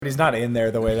But he's not in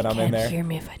there the way that I'm in there. Hear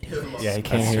me if I do this. Yeah, he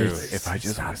can't hear you. If I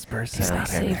just whisper, If I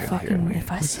say fucking,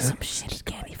 if I say some shit, he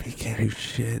can't even hear do it.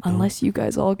 shit. Unless you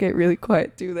guys all get really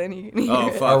quiet too, then he can hear Oh,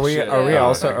 it. fuck. Are we shit.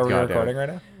 also God damn. recording right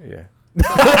now? Yeah.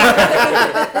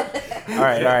 All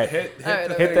right. Hit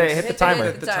Hit the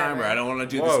timer. the timer. I don't want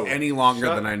to do Whoa. this any longer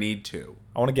than I need to.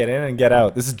 I want to get in and get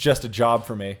out. This is just a job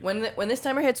for me. When this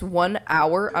timer hits 1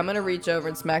 hour, I'm gonna reach over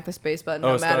and smack the space button,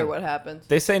 no it's matter done. what happens.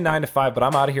 They say 9 to 5, but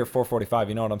I'm out of here 4:45.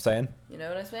 You know what I'm saying? You know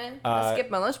what I'm saying? I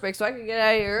skipped my lunch break so I could get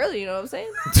out of here early. You know what I'm saying?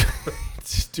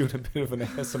 Just doing a bit of an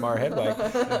ASMR headlight.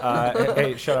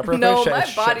 Hey, shut up real No, quick.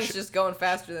 my body's just going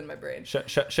faster than my brain.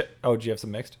 Shut. Oh, do you have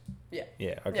some mixed? Yeah.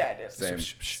 Yeah. Okay. Yeah, I do.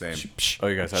 Same. Oh,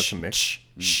 you guys have some mix?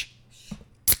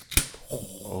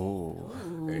 Oh.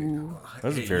 That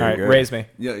was very All right, good. raise me.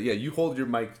 Yeah. You hold your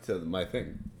mic to my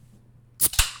thing.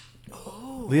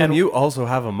 Liam, you also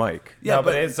have a mic. Yeah, no,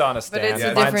 but but- it's on a stand. But it's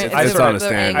a Mine's- different. I it's sort on of- a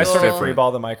stand. I sort of angle. freeball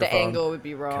the The microphone. angle would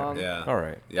be wrong. Yeah. All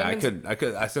right. Yeah, I That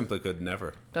could. I simply could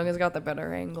never. Duncan's got the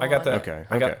better angle. I got on that. it. Okay,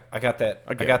 I got. okay. I got that.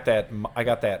 I Okay. got that. I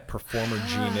got that performer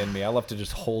gene in me. I love to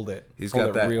just hold it. He's hold got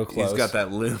it that. real close. He's got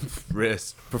that limp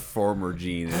wrist performer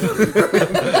gene. You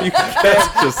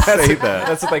can't just say that.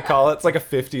 That's what they call it. It's like a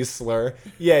 50s slur.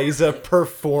 Yeah, he's a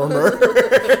performer.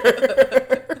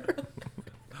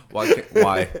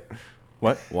 Why?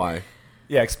 What? Why?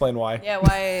 Yeah, explain why. Yeah,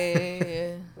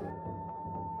 why?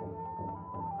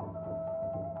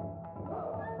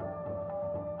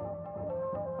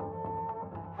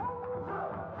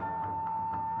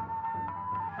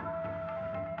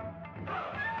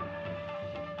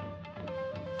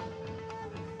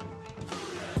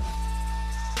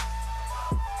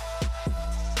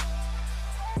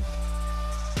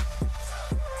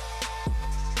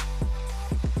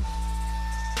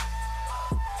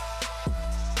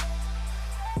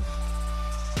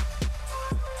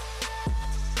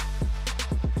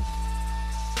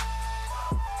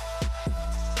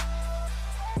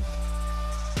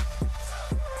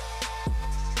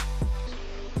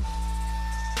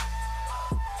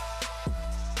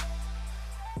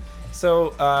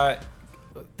 So,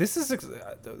 this is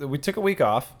we took a week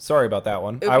off. Sorry about that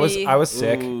one. I was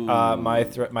sick. My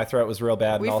throat was real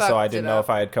bad, We and also I fucked didn't it know up. if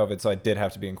I had COVID, so I did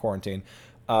have to be in quarantine.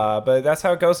 But that's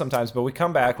how it goes sometimes. But we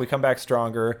come back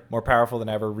stronger, more powerful than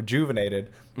ever, rejuvenated.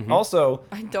 Also,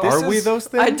 I don't. this Are we is- those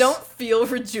things? I don't feel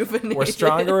rejuvenated. We're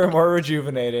stronger and more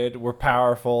rejuvenated. We're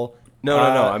powerful. No.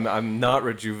 I'm not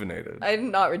rejuvenated.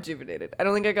 I'm not rejuvenated. I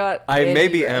don't think I got. I any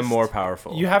maybe rest. am more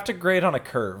powerful. You have to grade on a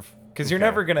curve because you're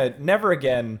Okay. never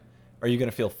again are you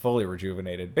gonna feel fully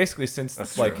rejuvenated. Basically,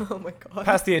 since like Oh my god.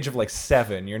 past the age of like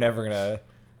 7, you're never gonna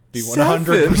be 7?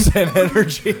 100%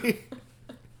 energy.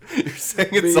 You're saying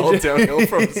it's all downhill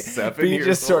from 7 Be years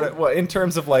just sort old? of well in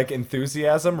terms of like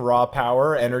enthusiasm, raw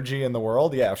power, energy in the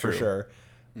world. Yeah, for True. sure.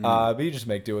 But you just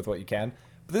make do with what you can.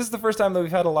 But this is the first time that we've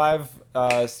had a live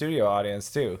studio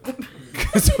audience too,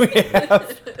 because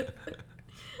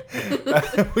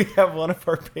we have one of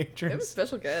our We have a patrons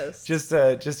special guest.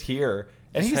 just here,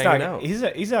 and Just he's hanging not out.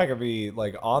 he's not gonna be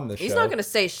like on the show. He's not gonna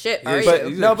say shit, are He's, you?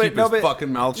 he's No, gonna but- keep no, his but-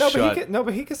 fucking mouth shut.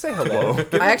 But he can say hello.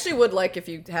 I actually would like if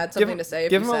you had something to say. If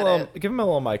give you him a said little it. give him a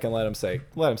little mic and let him say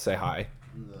hi.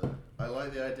 No. I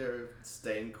like the idea of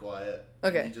staying quiet.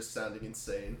 Okay. And you just sounding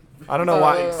insane. I don't know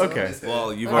why. Okay.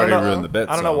 Well, you've I don't already know- ruined the bit.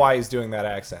 I don't know so. why he's doing that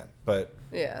accent, but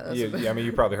Yeah. That's I mean,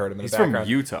 you probably heard him in He's the from background.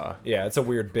 Utah. Yeah, it's a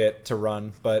weird bit to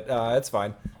run, but it's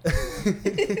fine.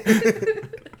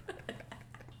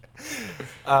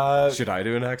 Should I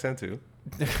do an accent too?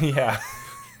 Yeah.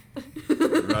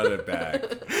 Run it back.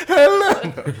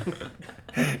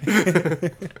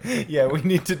 Yeah, we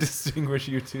need to distinguish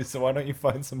you two, so why don't you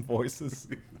find some voices?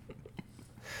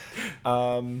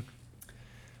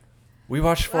 We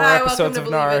watched 4 Hi, episodes of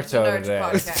welcome to Believe It, Naruto the today.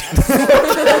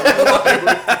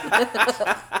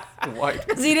 podcast. Why?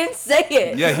 'Cause he didn't say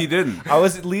it. Yeah, he didn't. I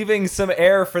was leaving some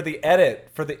air for the edit,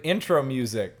 for the intro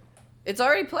music. It's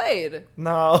already played.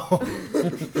 No.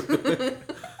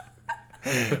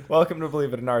 Welcome to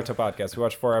Believe It, a Naruto podcast. We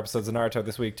watched 4 episodes of Naruto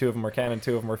this week. 2 of them were canon,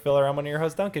 2 of them were filler. I'm one of your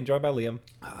hosts, Duncan, joined by Liam,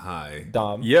 Hi.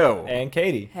 Dom, Yo. and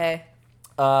Katie. Hey.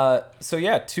 So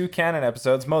yeah, 2 canon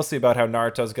episodes, mostly about how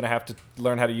Naruto's gonna have to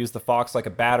learn how to use the fox like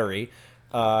a battery,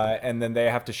 and then they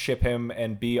have to ship him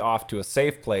and be off to a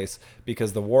safe place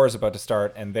because the war is about to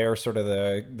start, and they're sort of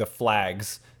the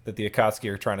flags that the Akatsuki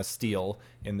are trying to steal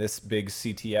in this big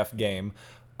CTF game.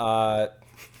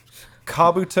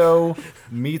 Kabuto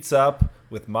meets up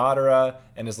with Madara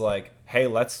and is like, hey,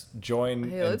 let's join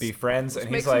Hey, and let's- be friends. let's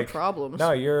And make he's some like, problems.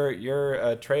 no, you're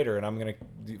a traitor and I'm going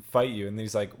to fight you. And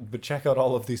he's like, but check out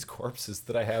all of these corpses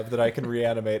that I have that I can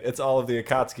reanimate. It's all of the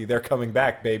Akatsuki. They're coming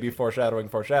back, baby. Foreshadowing.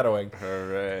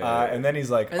 Hooray. And then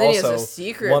he's like, And then he has also, a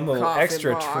secret one little coffin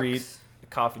extra box. treat,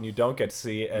 coffin you don't get to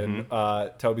see. And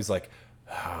Toby's like,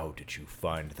 how did you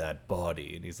find that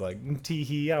body? And he's like,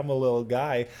 tee-hee, I'm a little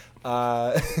guy.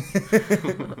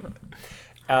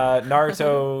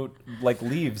 Naruto like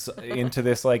leaves into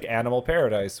this like animal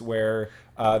paradise where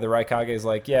the Raikage is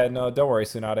like, yeah, no, don't worry,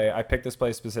 Tsunade. I picked this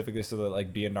place specifically so that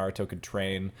like Bee and Naruto could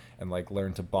train and like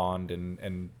learn to bond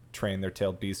and train their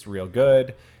tailed beast real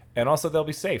good, and also they'll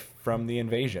be safe from the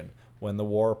invasion when the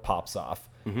war pops off.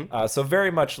 So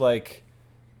very much like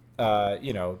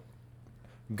you know,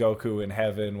 Goku in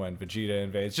heaven when Vegeta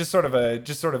invades. Just sort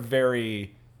of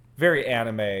very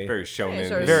anime. Very shonen.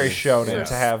 sort of Very Yeah. shonen Sort of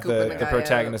to have scooping the the guy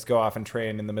protagonist go off and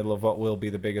train in the middle of what will be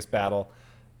the biggest battle.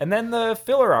 And then the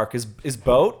filler arc is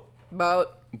boat.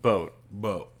 About Boat.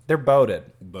 They're boated.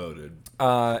 Boated.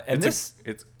 And It's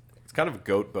kind of a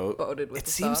goat boat. boated with it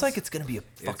the seems sauce. like it's going to be a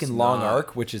fucking long not.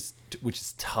 arc, which is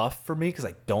tough for me because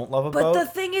I don't love a But boat. the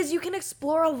thing is, you can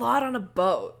explore a lot on a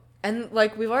boat, and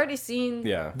like we've already seen.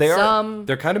 Yeah. They are- some.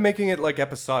 They're kind of making it like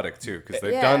episodic too, because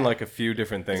they've Yeah. done like a few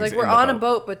different things. It's like we're in the on a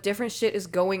boat, but different shit is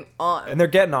going on. and they're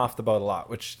getting off the boat a lot,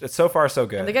 which so far so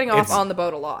good. And they're getting off It's- on the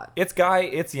boat a lot. It's Guy,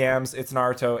 it's Yams, it's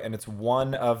Naruto, and it's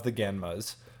one of the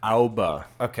Genmas. Aoba.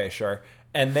 Okay, sure.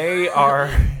 And they are,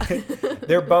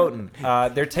 they're boating.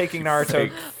 They're taking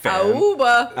Naruto.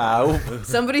 Aoba. Aoba.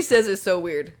 Somebody says it's so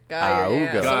weird. Guy or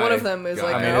Auga. yeah. So one of Guy. them is Guy.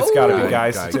 like, I mean, it's gotta be "Aoba."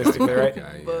 Guy statistically, right?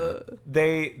 Guy, yeah. But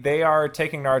They are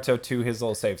taking Naruto to his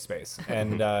little safe space,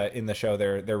 and in the show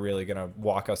they're really gonna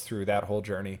walk us through that whole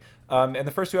journey. And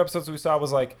the first two episodes we saw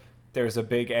was like there's a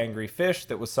big angry fish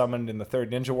that was summoned in the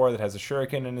third Ninja War that has a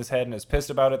shuriken in his head and is pissed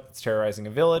about it. That's terrorizing a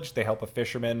village. They help a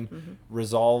fisherman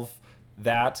resolve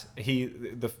that.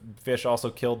 The fish also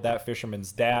killed that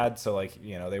fisherman's dad, so like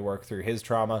you know they work through his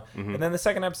trauma. And then the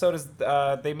second episode is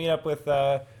they meet up with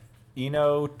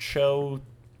Ino Cho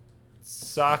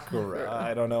Sakura.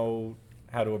 I don't know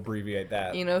how to abbreviate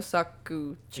that.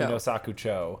 Inosaku Cho. Inosaku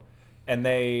Cho. And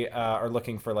they are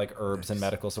looking for like herbs and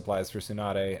medical supplies for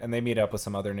Tsunade. And they meet up with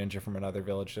some other ninja from another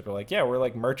village that are like, yeah, we're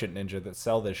like merchant ninja that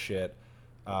sell this shit.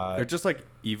 They're just like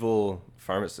evil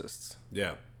pharmacists.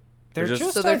 Yeah. They're just-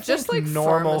 just, So they're I just think, like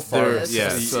normal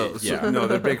pharmacists. pharmacists. Yeah. Yeah. No,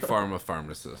 they're big pharma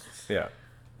pharmacists. Yeah.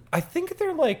 I think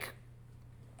they're like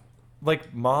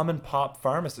mom and pop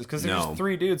pharmacists because they're No. just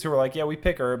three dudes who are like, yeah, we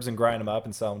pick herbs and grind them up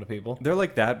and sell them to people. They're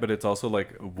like that, but it's also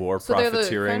like war So they're the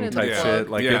profiteering kind of type the shit. plug.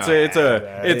 Like Yeah. it's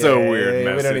a weird We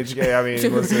don't need message. to, I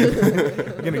mean, listen,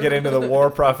 we're gonna get into the war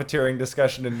profiteering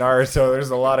discussion in Naruto. There's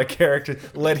a lot of characters.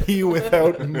 Let he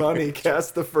without money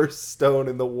cast the first stone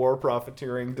in the war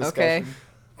profiteering Okay.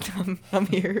 discussion. I'm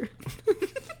here.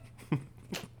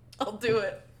 I'll do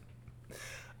it.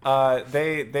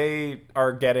 They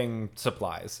are getting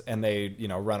supplies and they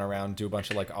run around, do a bunch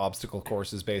of like obstacle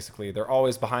courses. Basically, they're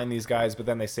always behind these guys, but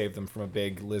then they save them from a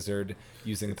big lizard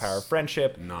using the power of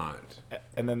friendship. Not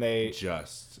And then they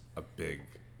just a big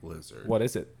lizard. what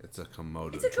is it? It's a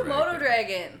Komodo. It's a Komodo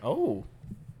dragon. Oh,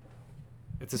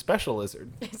 it's a special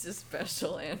lizard. It's a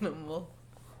special animal.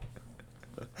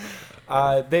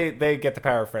 They get the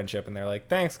power of friendship and they're like,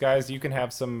 thanks guys, you can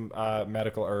have some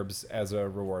medical herbs as a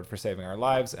reward for saving our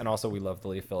lives, and also we love the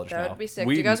Leaf Village That now. would be sick.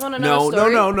 We- Do you guys want to know No, a no,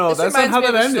 story? no, no. This That's not reminds how me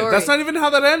of that a ended. story. That's not even how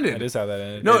that ended. That is how that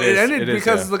ended. No, It it is, ended it is,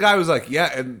 because yeah. the guy was like,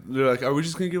 yeah, and they're like, are we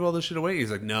just gonna give all this shit away?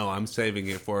 He's like, no, I'm saving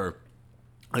it for,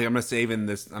 like, I'm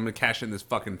gonna cash in this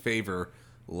fucking favor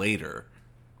later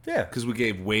Yeah. because we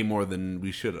gave way more than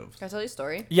we should have. Can I tell you a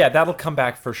story? Yeah, that'll come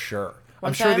back for sure. I'm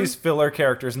One sure time, these filler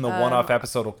characters in the one-off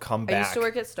episode will come I back. used to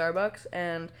work at Starbucks,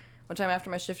 and one time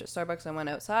after my shift at Starbucks, I went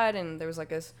outside, and there was like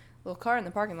this little car in the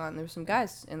parking lot, and there were some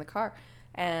guys in the car,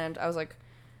 and I was like,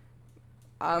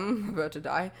 I'm about to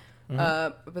die.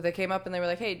 But they came up and they were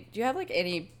like, hey, do you have like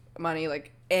any money?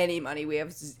 Like any money? We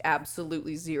have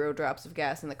absolutely 0 drops of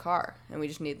gas in the car, and we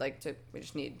just need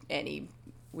any.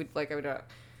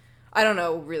 I don't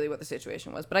know really what the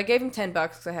situation was, but I gave him $10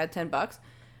 because I had $10.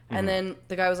 And then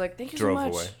the guy was like, thank you Drove so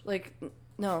much. away. Like,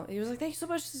 no, he was like, thank you so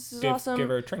much. This is give, awesome. give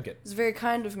her a trinket. It's very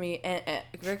kind of me, and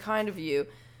very kind of you.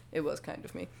 It was kind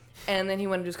of me. And then he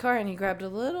went into his car and he grabbed a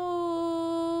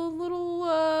little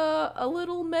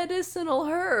medicinal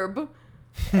herb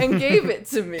and gave it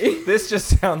to me. This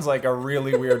just sounds like a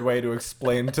really weird way to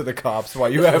explain to the cops why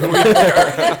you have weed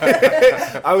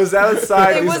there. I was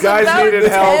outside. It These was guys about needed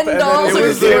help, and then $10 it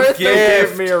was worth they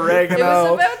gave of- me It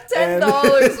oregano. was about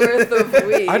 $10 worth of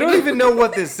weed. I don't even know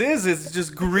what this is. It's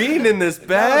just green in this They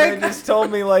bag. just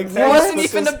told me like It thanks, wasn't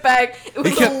this even is- a bag. It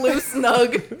was kept- a loose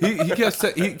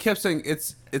nug. He kept saying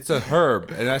it's a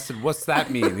herb, and I said, "What's that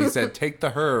mean?" He said, "Take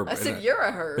the herb." I And said, "You're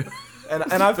a herb."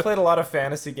 And I've played a lot of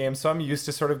fantasy games, so I'm used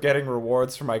to sort of getting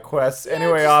rewards for my quests.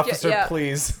 Anyway, just officer, yeah.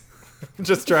 please.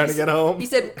 Just trying to get home. He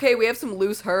said, "Okay, we have some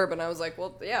loose herb," and I was like,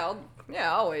 "Well, yeah,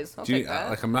 always. I'll Do you- take that."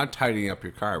 like I'm not tidying up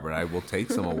your car, but I will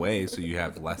take some away so you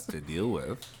have less to deal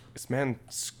with. This man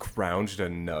scrounged a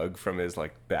nug from his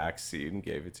like back seat and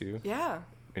gave it to you, yeah.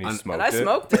 and he smoked And I it.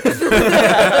 smoked it.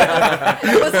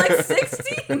 I was like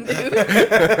 16, dude.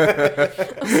 I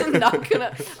was not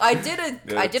gonna. I did a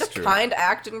That's true. kind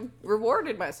act and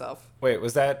rewarded myself. Wait,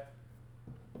 was that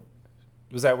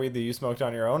weed that you smoked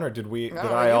on your own, or did No,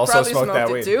 I you also probably smoke that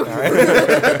smoked weed? it too. All right.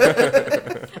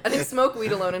 I didn't smoke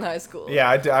weed alone in high school. Yeah,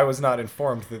 I was not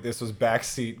informed that this was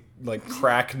backseat like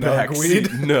crack nug Backseat weed.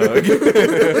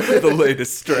 nug, the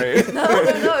latest strain. No.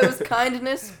 It was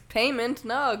kindness payment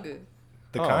nug.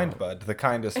 The kind bud, the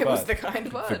kindest It bud. was the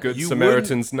kind bud. The good You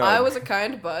Samaritan's nug. I was a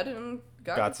kind bud and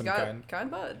got some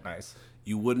kind bud. Nice.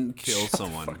 You wouldn't kill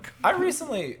someone. I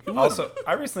recently also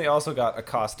got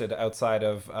accosted outside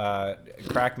of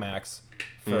Crack Max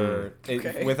for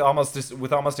Okay. with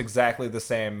almost exactly the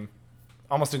same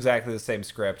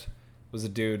script. Was a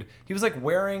dude. He was like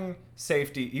wearing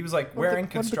safety. He was like wearing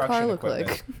What did the car construction look equipment.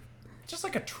 like? Just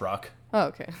like a truck. Oh,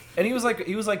 okay. And he was like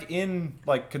in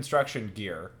like construction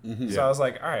gear. So I was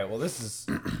like, all right, well, this is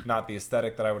not the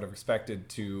aesthetic that I would have expected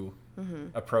to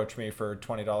approach me for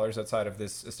 $20 outside of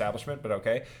this establishment, but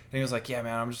okay. And he was like, yeah,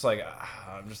 man, I'm just like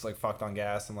fucked on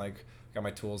gas and like got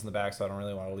my tools in the back, so I don't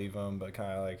really want to leave them, but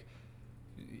kind of like,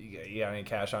 yeah, I need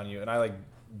cash on you. And I like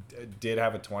did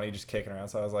have a 20 just kicking around,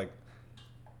 so I was like,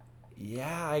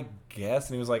 yeah, I guess.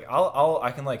 And he was like,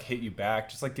 I can like hit you back.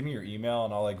 Just like give me your email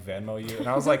and I'll like Venmo you. And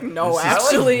I was like, No, this is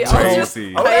actually, like I was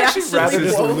crazy. I would I actually actually rather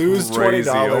just won't. lose Crazy.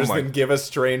 $20 Oh my- than give a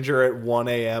stranger at 1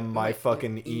 a.m. my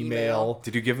fucking email.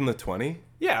 Did you give him the 20?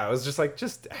 Yeah, I was just like,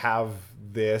 just have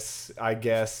this. I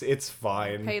guess it's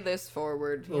fine. pay this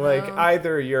forward. You Like know?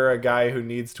 either you're a guy who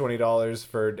needs $20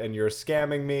 for and you're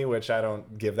scamming me, which I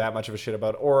don't give that much of a shit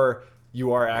about, or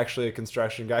you are actually a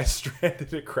construction guy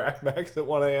stranded at Crack Max at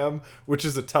 1 a.m., which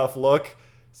is a tough look.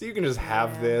 So you can just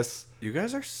have Yeah. this. You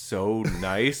guys are so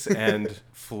nice and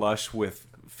flush with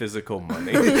physical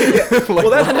money.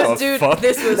 Well, Dude, fuck?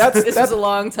 this was a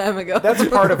long time ago. That's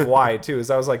part of why too. Is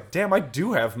I was like, damn, I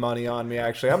do have money on me.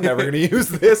 Actually, I'm never gonna use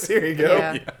this. Here you go.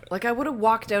 yeah. Like I would have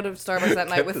walked out of Starbucks that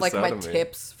night Get with this like out my of me.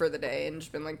 tips for the day and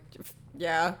just been like,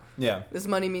 yeah, Yeah. this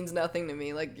money means nothing to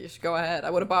me. Like you should go ahead. I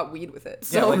would have bought weed with it.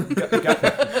 Yeah, So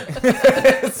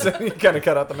like, so you kind of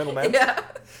cut out the middleman. yeah.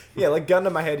 Yeah, like gun to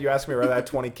my head, you ask me where that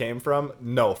 20 came from.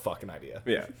 No fucking idea.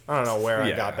 Yeah. I don't know where I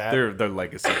Yeah, got that. They're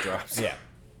legacy drops. Yeah.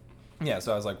 Yeah,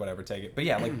 so I was like, whatever, take it. But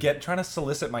yeah, like trying to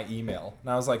solicit my email. And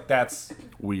I was like, that's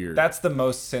Weird. the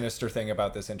most sinister thing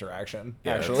about this interaction.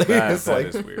 Yeah, actually. that It's like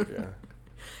is weird. Yeah.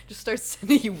 Just start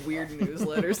sending you weird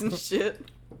newsletters and shit.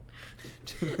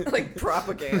 Like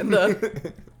propaganda.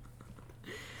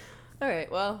 All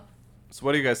right, well, So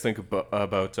what do you guys think about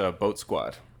Boat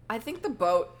Squad? I think the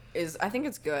boat is. I think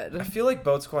it's I good. feel like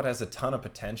Boat Squad has a ton of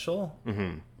potential.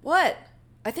 What?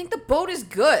 I think the boat is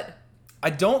good. I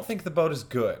don't think the boat is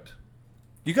good.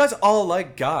 You guys all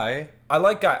like Guy. I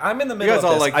like Guy. I'm in the middle guys of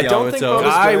all this. like I don't think Yamato. Boat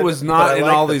is Guy good, was but not I in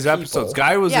like all the these people. episodes.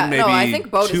 Guy was Yeah, in maybe no, I think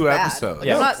boat is 2 bad. episodes.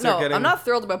 Yeah. I'm not. They're No, getting- I'm not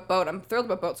thrilled about boat. I'm thrilled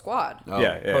about Boat Squad. Oh.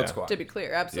 Yeah. Boat Squad. To be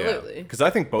clear, absolutely. Because I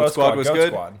think Boat Boat Squad Squad, was Goat good,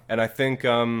 Squad. and I think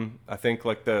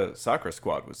like the Sakura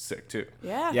Squad was sick too.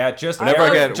 Yeah. Yeah, just Whenever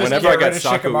I just get get Sako rid of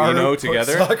Shikamaru, Ino put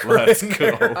together, Sakura let's in go.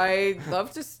 there. I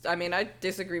love to. I mean, I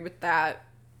disagree with that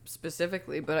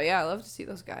specifically, but yeah, I love to see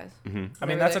those guys. I mean,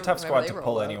 Whenever that's they- a tough whenever squad they to roll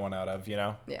pull out. anyone out of, you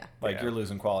know? Yeah. Like, Yeah. you're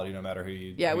losing quality no matter who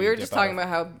you Yeah, who we you were dip just out talking of.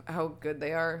 about how good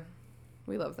they are.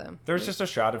 We love them. There's just a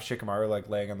shot of Shikamaru, like,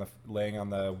 laying on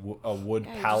the a wood Yeah,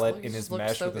 he just pallet looked- in he his just looked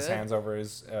mesh so with his good. hands over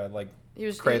his, like, He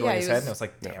was cradling yeah, his he head, was, and it was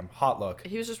like, damn, hot look.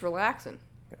 he was just relaxing.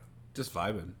 Just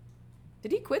vibing.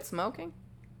 Did he quit smoking?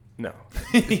 No.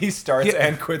 He starts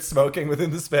and quits smoking within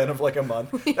the span of, like, a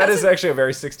month. That is actually a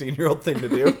very 16-year-old thing to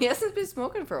do. He hasn't been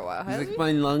smoking for a while, He's has like, he?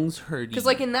 my lungs hurt. Because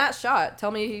like in that shot,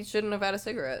 tell me he shouldn't have had a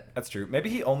cigarette. That's true. Maybe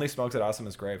he only smokes at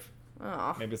Asuma's grave.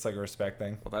 Oh, Maybe it's like a respect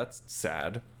thing. Well, that's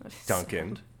sad. that is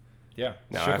Duncan. sad. Yeah.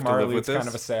 Now I have to Shikamaru live with leads kind this?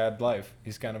 of a sad life.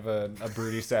 He's kind of a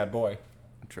broody, sad boy.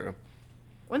 True.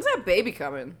 When's that baby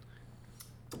coming?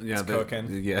 Yeah, It's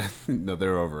cooking. Yeah, no,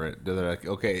 they're over it. They're like,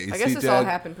 okay, is I guess he this dead? all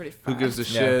happened pretty fast. Who gives a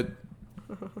Yeah. shit?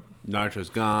 Naruto's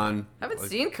gone. I haven't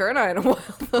seen Kurenai in a while.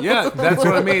 Though. Yeah, that's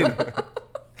what I mean.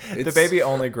 The baby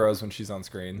only grows when she's on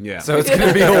screen. Yeah. So it's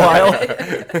gonna be a while.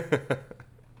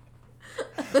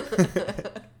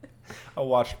 A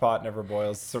watched pot never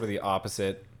boils. Sort of the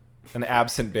opposite. An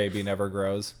absent baby never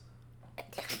grows.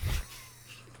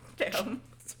 Damn.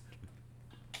 What's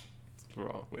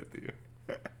wrong with you?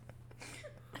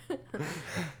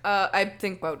 I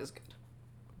think Boat is good.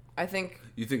 I think.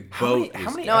 You think How many, boat how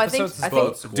is many No, I episodes think- is I Boat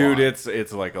think- Squad? Dude,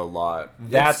 it's like a lot.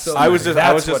 That's so I was just that's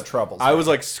I was just what troubles I me. was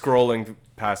like scrolling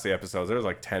past the episodes. There was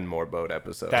like 10 more boat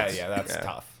episodes. That's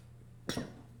tough.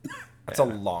 That's a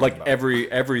long Like boat. every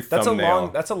that's thumbnail.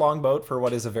 that's a long boat for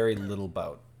what is a very little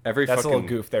boat. Every That's a fucking little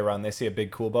goof they run. They see a big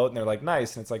cool boat and they're like,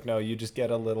 nice, and it's like, no, you just get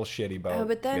a little shitty boat.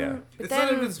 But then. Yeah. But It's then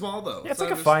not even small though. yeah, it's like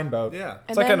not a just- fine boat. Yeah. It's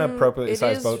And like an then appropriately it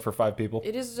sized is- boat for 5 people.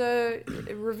 it is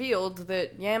revealed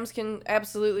that Yams can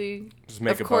absolutely, Just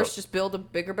make of a course, boat. just build a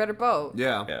bigger, better boat.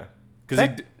 Yeah. Yeah.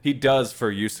 Because he does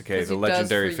for Yusuke, 'Cause the he does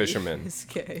legendary for fisherman.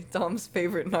 Yusuke, Dom's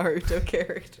favorite Naruto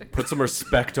character. Put some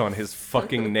respect on his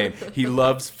fucking name. He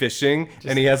loves fishing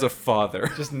and he has a father.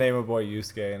 Just name a boy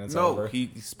Yusuke and it's No, over. he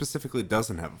specifically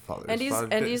doesn't have a father. And His he's father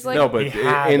and did. he's like No, but He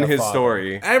had in a his father.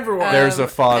 story, everyone. there's a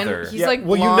and father. he's like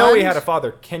well, you know he blonde. had a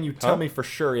father. Can you tell Huh? me for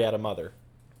sure he had a mother?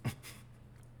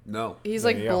 No. He's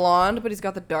There like you go. blonde, but he's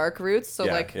got the dark roots. So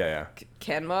yeah, like yeah.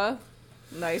 Kenma,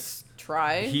 nice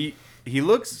try. He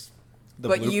looks The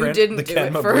But you blueprint? didn't the do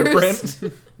it Kenma first.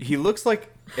 blueprint? he looks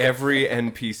like every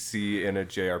NPC in a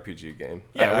JRPG game.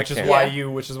 Yeah, I which is can't- why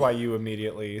Yeah. you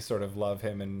immediately sort of love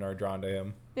him and are drawn to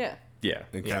him. yeah, Yeah,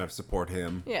 And Yeah. kind of support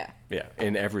him. yeah. yeah,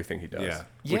 in everything he does. Yeah.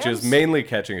 Which Yams- is mainly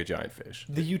catching a giant fish.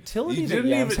 The utility You that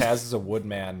didn't Yams even- has as a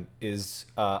woodman is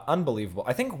unbelievable.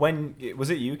 I think when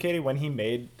was it you, Katie, when he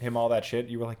made him all that shit,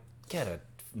 you were like, "Get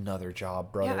another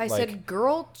job, brother." Yeah, I like, said,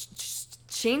 girl,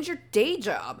 change your day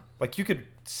job. like you could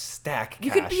stack. You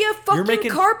cash. could be a You're fucking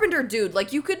making, carpenter, dude.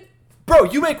 Like you could. bro.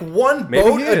 You make one Maybe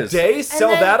boat he a is. day, sell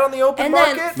then- that on the open and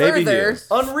then market. Maybe he further, is.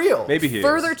 Unreal. Maybe he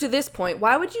Further is. to this point,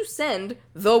 why would you send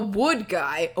the wood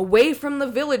guy away from the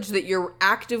village that you're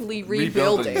actively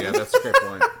rebuilding? Yeah, that's a great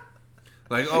point.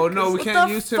 Like, oh no, we What can't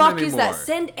the use him fuck anymore. is that?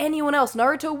 Send anyone else.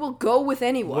 Naruto will go with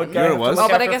anyone. Wood You guy know have what to it was? look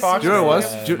Oh, but I after guess- Fox Do you know what it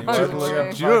was? Man. Do you- You do you- have to look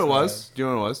after Do you know what it Fox was? Man. Do you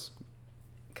know what it was?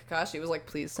 Kakashi was like,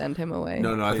 please send him away.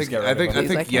 No, I Please think get rid I of think him. I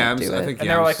Please, I think can't Yams. do I it. think And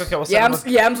they were Yams. like, "Okay, we'll send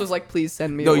him." Yams was like, please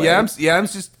send me No, away.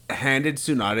 Yams just handed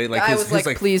Tsunade like I his, was his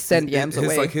like, please send Yams his,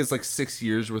 away. like his like 6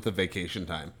 years worth of vacation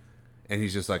time, and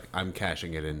he's just like, I'm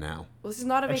cashing it in now. Well, this is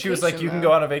not a And vacation. she was like, "You can though.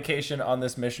 go on a vacation on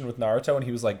this mission with Naruto," and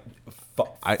he was like,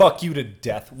 I- "Fuck you to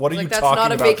death! What are Like, you that's talking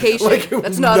not a about? vacation. Like,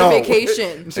 That's not no. a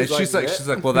vacation. And she's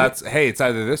like, well, that's hey, it's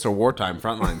either this or wartime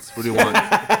frontlines. What do you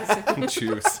want?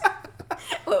 Choose.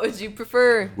 What would you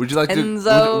prefer? Would you like to?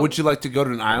 Enzo? Would you like to go to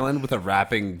an island with a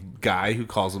rapping guy who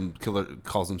calls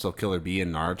himself Killer B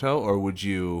in Naruto, or would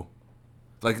you,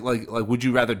 like, would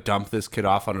you rather dump this kid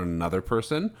off on another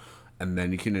person, and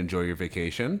then you can enjoy your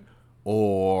vacation,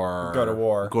 or Go to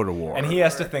war. Go to war. And he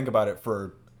has to think about it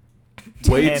for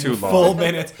Way 10 too long. full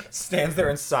minutes. Stands there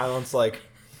in silence, like,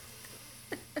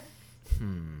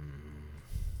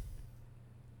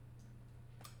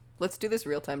 Let's do this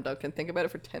real time, Duncan. Think about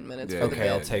it for 10 minutes. Yeah, for the "Okay,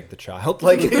 I'll bit. take the child."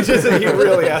 Like, he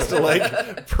really has to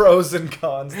like pros and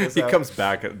cons. This He out. comes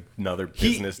back another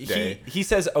business day. He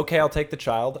says, "Okay, I'll take the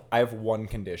child. I have one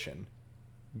condition."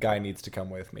 Guy needs to come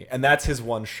with me, and that's his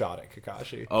one shot at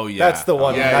Kakashi. Oh, yeah. that's the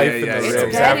one Yeah, knife yeah, in yeah, the yeah. ribs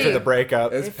It's after petty. the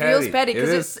breakup. It's It feels petty. petty It because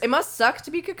is. it must suck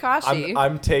to be Kakashi.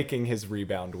 I'm taking his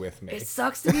rebound with me. It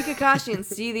sucks to be Kakashi and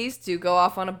see these two go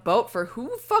off on a boat for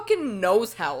who fucking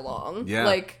knows how long. Yeah.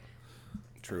 Like,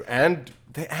 True. And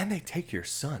they take your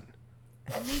son.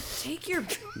 they take your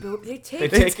They take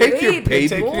take your your baby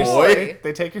baby boy.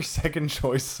 They take your second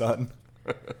choice son.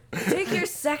 Take your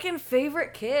second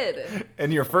favorite kid.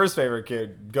 And your first favorite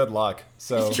kid, good luck.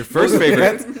 So Your first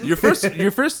favorite.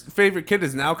 your first favorite kid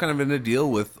is now kind of in a deal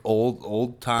with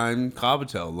old time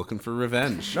Kabuto looking for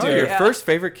revenge. No, Dude. your Yeah. first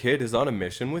favorite kid is on a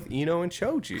mission with Ino and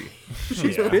Choji.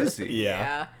 She's busy.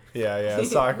 yeah. Yeah.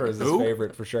 Sakura is his Who?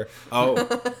 favorite for sure.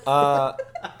 Oh,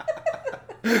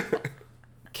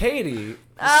 Katie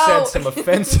Oh. said some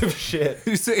offensive shit.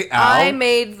 you say Al? I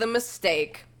made the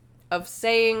mistake of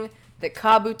saying that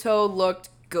Kabuto looked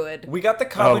good. We got the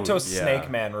Kabuto Oh, yeah. Snake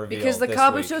Man reveal Because the this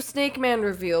Kabuto week. Snake Man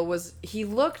reveal was, he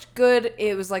looked good.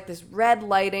 It was like this red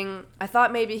lighting. I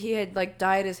thought maybe he had like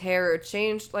dyed his hair or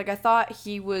changed. Like I thought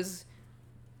he was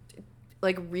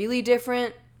like really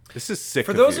different. This is sick.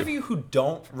 For those of you who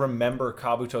don't remember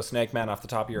Kabuto Snake Man off the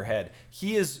top of your head,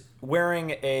 he is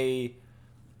wearing a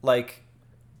like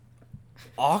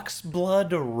ox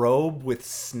blood robe with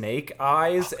snake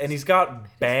eyes, and he's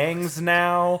got bangs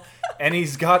now, and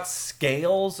he's got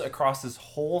scales across his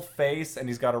whole face, and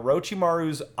he's got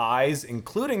Orochimaru's eyes,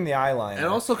 including the eyeliner. And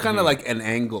also kind of like an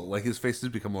angle, like his face has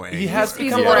become more angular. He has He's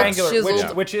become a more little angular,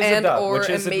 chiseled which is a and dub, or which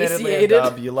is admittedly a emaciated.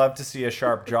 dub. You love to see a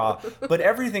sharp jaw, but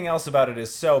everything else about it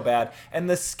is so bad. And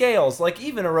the scales, like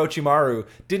even Orochimaru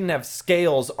didn't have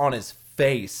scales on his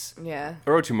face. Yeah.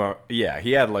 Orochimaru, yeah,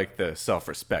 he had like the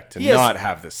self-respect to He has- not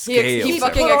have the scales. he He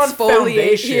fucking put on exfoliate-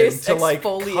 foundation he to like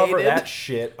cover exfoliated. that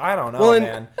shit. I don't know, well,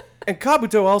 man. and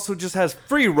Kabuto also just has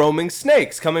free roaming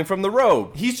snakes coming from the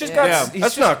robe. He's just Yeah. got. Yeah, he's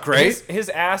that's just- not great. His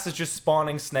ass is just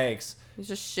spawning snakes. He's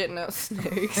just shitting out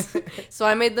snakes. So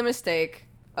I made the mistake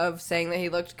of saying that he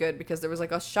looked good because there was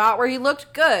like a shot where he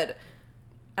looked good.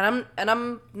 And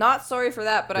I'm not sorry for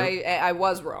that, but I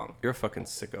was wrong. You're a fucking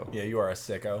sicko. Yeah, you are a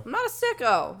sicko. I'm not a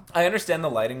sicko. I understand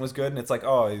the lighting was good, and it's like,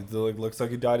 oh, he looks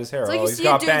like he dyed his hair. It's like oh, you he's see a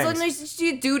got dude, it's bangs. like you see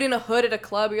a dude in a hood at a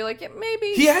club. You're like, yeah,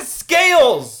 maybe He has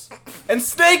scales and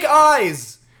snake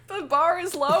eyes. the bar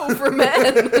is low for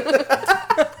men.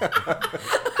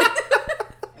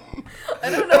 I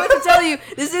don't know what to tell you.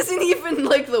 This isn't even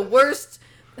like the worst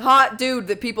hot dude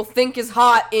that people think is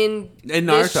hot in this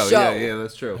Naruto, show. yeah,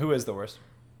 that's true. Who is the worst?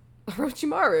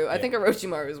 Orochimaru. I think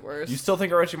Orochimaru is worse. You still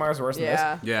think Orochimaru's worse than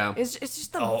yeah. this? Yeah. It's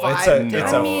just the Oh, vibe. it's I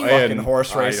a mean, fucking and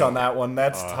horse race I on that one.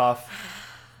 That's tough.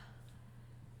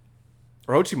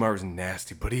 Orochimaru's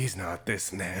nasty, but he's not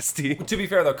this nasty. To be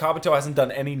fair though, Kabuto hasn't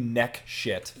done any neck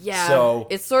shit. yeah. So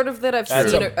it's sort of that I've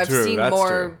That's seen. true. I've True, seen that's more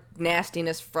true.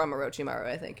 nastiness from Orochimaru.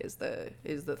 I think is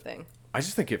the thing. I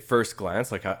just think at first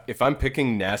glance, like if I'm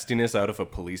picking nastiness out of a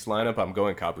police lineup, I'm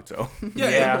going Kabuto.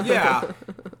 Yeah. yeah.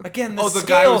 Again, the Oh, the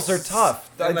guy scales was- are tough.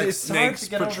 And like It's hard to snakes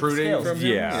get over the protruding scales. from him.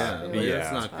 Yeah. Like, Yeah.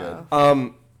 It's not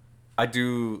good. I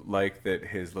do like that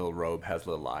his little robe has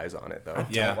little eyes on it, though.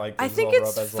 Yeah. Like I his think little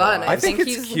it's robe has fun. little I eyes. think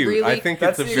it's he's cute. really- I think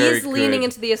it's a That's- very He's leaning good-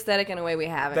 into the aesthetic in a way we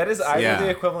haven't. That is either Yeah. the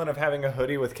equivalent of having a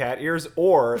hoodie with cat ears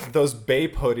or those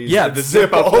Bape hoodies. Yeah, that the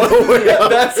zip up. all the way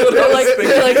up. That's what I They're was like, thinking.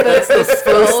 they're like That's the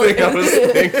first thing I was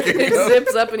thinking. It of.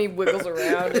 zips up and he wiggles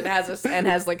around and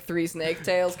has like 3 snake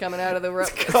tails coming out of the rope.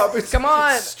 Kabuto- Come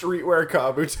on. Streetwear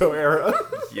Kabuto era.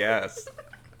 Yes.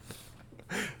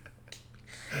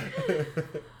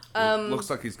 Looks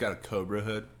like he's got a cobra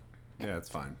hood. Yeah, it's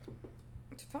fine.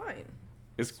 It's fine.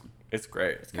 It's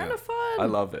great. It's kind of fun. I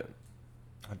love it.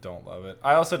 I don't love it.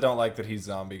 I also don't like that he's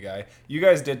zombie guy. You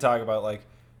guys did talk about like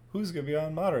who's gonna be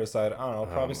on Madara's side. I don't know,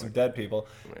 probably some dead people.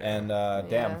 And damn,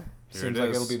 Yeah. seems it like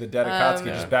is. it'll be the dead Akatsuki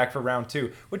Yeah. just back for round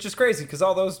 2, which is crazy because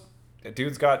all those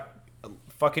dudes got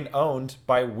fucking owned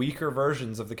by weaker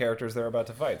versions of the characters they're about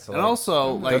to fight. So And like,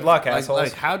 also, like, good luck, like, assholes.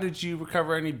 like, how did you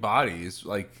recover any bodies?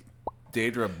 Like,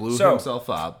 Daedra blew So- himself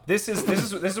up. This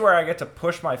is where I get to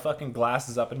push my fucking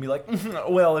glasses up and be like,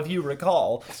 well, if you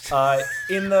recall,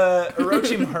 in the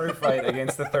Orochimaru fight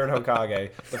against the third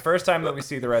Hokage, the first time that we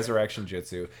see the resurrection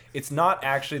jutsu, it's not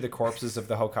actually the corpses of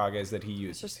the Hokages that he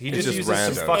uses. He just just uses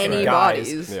his random. fucking Any guys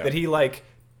bodies. Yeah. that he like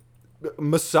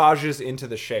massages into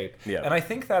the shape. Yeah. And I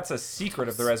think that's a secret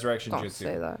of the resurrection Don't jutsu.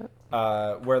 say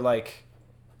that. Where like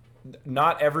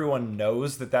not everyone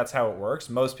knows that that's how it works.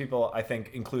 Most people, I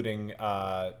think, including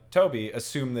Toby,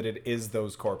 assume that it is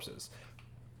those corpses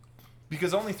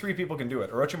because only 3 people can do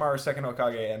it: Orochimaru, second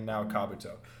Hokage, and now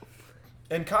Kabuto.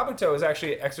 And Kabuto is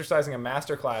actually exercising a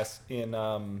masterclass in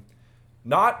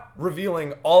not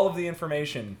revealing all of the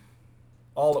information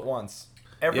all at once.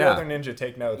 Every Yeah. other ninja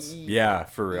take notes. Yeah,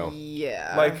 for real.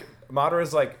 Yeah. Like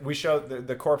Madara's like, we showed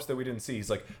the corpse that we didn't see. He's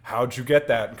like, how'd you get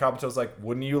that? And Kabuto's like,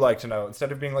 wouldn't you like to know?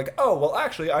 Instead of being like, oh, well,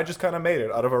 actually, I just kind of made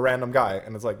it out of a random guy.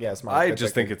 And it's like, yeah, smart. I Good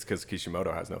just technique. think it's because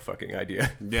Kishimoto has no fucking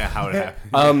idea. Yeah, how it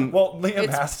happened. Well, Liam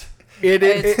It's- has.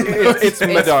 It's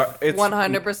Madara. It's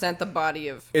 100% the body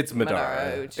of It's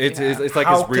Madara. Uchiha. It's like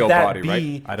How his real could that body, be?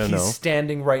 right? I don't He's know.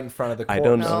 standing right in front of the corpse. I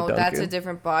don't No, know. that's a Duncan.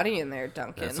 different body in there,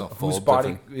 Duncan. That's a full Whose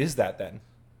body different- is that then?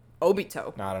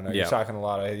 Obito. No, I don't know. Yeah. You're talking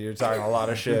a lot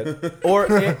of shit. Or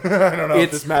I don't know if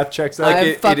It's- this math checks out. like I've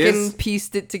it fucking is-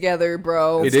 pieced it together,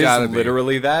 bro. it is gotta be.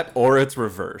 literally that, or it's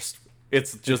reversed.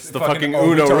 It's just the fucking Obito's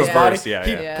Uno body. reverse. Yeah,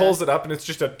 He yeah. Yeah. pulls it up and it's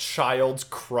just a child's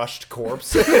crushed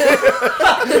corpse. I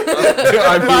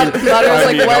mean, Madara's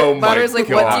like, what? oh my Madara's like,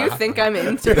 what do you God. think I'm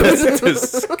into? That's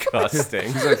disgusting.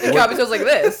 He's like, what, Kabuto's like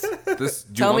this. this, do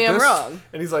you Tell want me I'm this? wrong.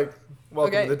 And he's like,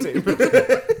 welcome Okay. to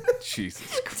the team.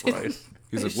 Jesus Christ.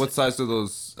 He's like, what size are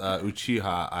those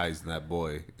Uchiha eyes in that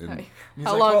boy? And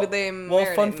How long did they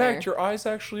marinate fun in fact, there? your eyes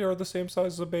actually are the same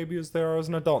size as a baby as they are as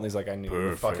an adult. And he's like, I need a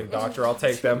Perfect. fucking doctor. I'll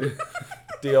take them.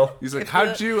 Deal. he's like, If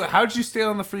how'd you stay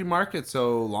on the free market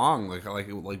so long? Like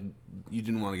you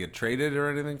didn't want to get traded or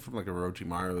anything from like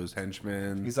Orochimaru's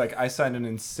henchmen? He's like, I signed an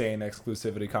insane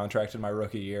exclusivity contract in my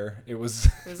rookie year. It was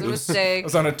It was a mistake. I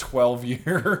was on a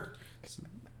 12-year.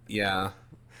 Yeah.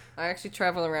 I actually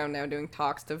travel around now doing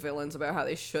talks to villains about how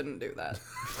they shouldn't do that.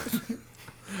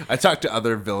 I talked to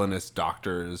other villainous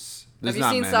doctors. There's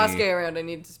Have you not seen many. Sasuke around? I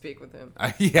need to speak with him.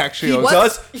 He actually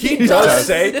What? He does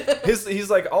say he's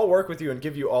like, I'll work with you and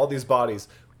give you all these bodies.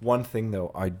 One thing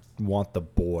though, I want the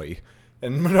boy.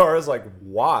 And Minara's like,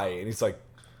 why? And he's like,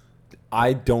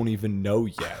 I don't even know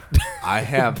yet. I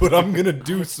have. But I'm gonna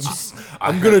do some.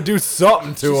 I'm gonna do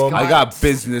something to him. I got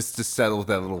business to settle with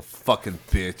that little fucking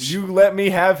bitch. You let me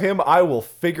have him, I will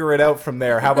figure it out from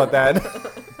there. How about that?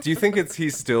 Do you think he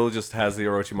still just has the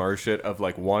Orochimaru shit of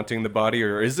like wanting the body,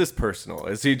 or is this personal?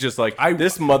 Is he just like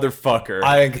this motherfucker?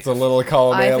 I think it's a little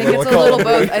column A, I a think little it's a little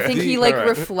column B. both. I think he like Alright.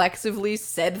 reflexively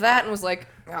said that and was like,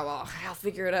 "Oh, well, I'll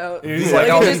figure it out." He's like,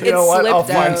 oh, it you know what? I'll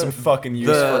slipped find out. some fucking use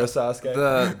for a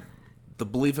Sasuke. The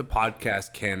Believe It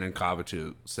podcast canon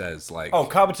Kabuto says like Oh,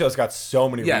 Kabuto's got so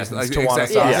many Yes, reasons like, to want a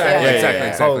exactly, Sasuke. yeah,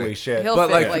 exactly. Holy shit. He'll but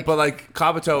fit, like,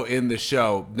 Kabuto in the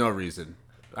show, no reason.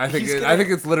 I think He's I think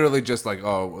it's literally just like,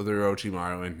 oh, the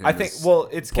Orochimaru and him I think, is well,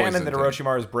 it's canon that poisoned him.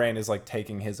 Orochimaru's brain is like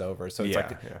taking his over. So it's Yeah,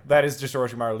 like, yeah. that is just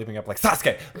Orochimaru leaping up like,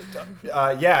 Sasuke!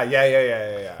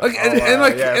 Yeah. Like,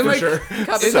 I'll, yeah, and for like, sure.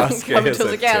 Sasuke is Kabuto's a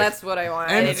like, yeah, chick. that's what I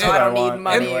want. And I that's don't what I need want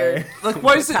money anyway. or like,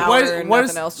 why does it? power Why, or why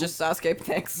nothing does? else. Just Sasuke,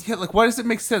 thanks. Yeah, like, why does it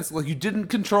make sense? Like, you didn't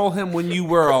control him when you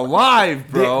were alive,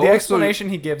 bro. The So- explanation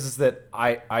he gives is that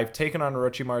I've taken on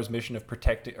Orochimaru's mission of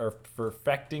protecting or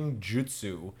perfecting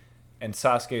jutsu, and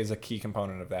Sasuke is a key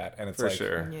component of that. And it's For like,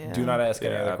 sure. Yeah. do not ask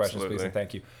any Yeah, other questions, please, absolutely. and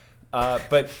thank you.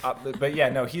 But yeah,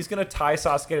 no, he's gonna tie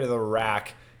Sasuke to the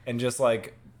rack and just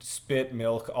like spit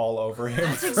milk all over him.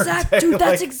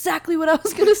 That's exactly what I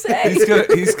was gonna say.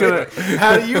 He's gonna.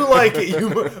 How do you like it? You,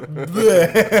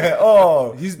 bleh.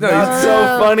 Oh, He's not no,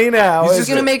 so funny now. he's is He's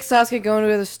gonna it? make Sasuke go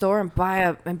into the store and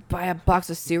buy a box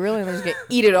of cereal and then he's gonna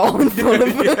eat it all in front of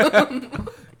him.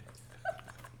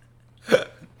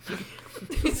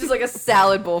 It's just like a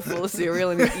salad bowl full of cereal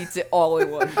and he eats it all in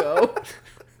one go.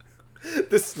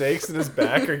 The snakes in his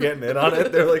back are getting in on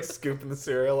it. They're like scooping the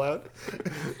cereal out.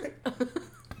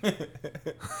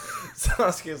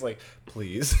 Sasuke's like,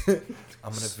 please,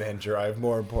 I'm an Avenger. I have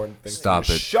more important things. Stop to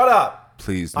do. it. Shut up.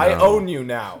 Please, I no. own you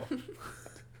now.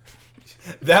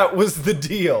 That was the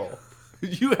deal.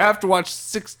 You have to watch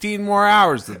 16 more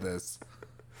hours of this.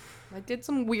 I did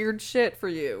some weird shit for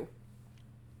you.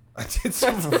 I did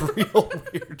some real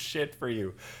weird shit for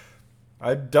you.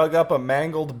 I dug up a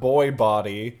mangled boy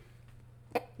body.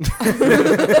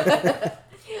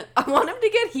 I want him to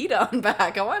get Hidan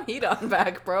back. I want Hidan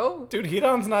back, bro. Dude,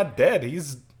 Hidan's not dead.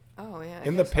 He's Oh yeah. I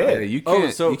in the guess pit. Yeah, you Oh,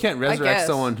 can't. so- you can't I resurrect guess.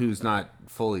 someone who's not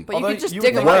fully. But you could just you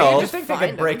dig him well, up. you Just think they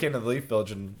find could break him. into the Leaf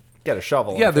Village and get a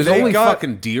shovel? yeah, there's They only got-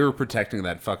 fucking deer protecting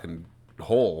that fucking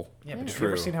hole. Yeah, but have you True.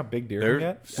 ever seen how big deer They're can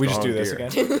get? We just strong do this deer.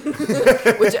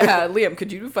 again. Which Liam,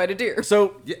 could you fight a deer?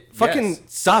 So fucking yes.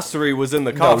 Sasori was in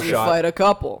the coffee shot. shop. Fight a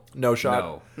couple. No shot.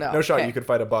 No. No, No shot. okay. You could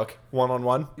fight a buck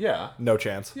 1-on-1. Yeah. No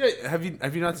chance. Yeah. Have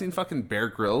you not seen fucking Bear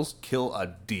Grylls kill a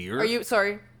deer? Are you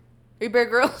Bear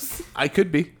Grylls? I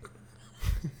could be.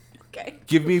 Okay.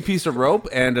 Give me a piece of rope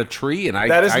and a tree, and I.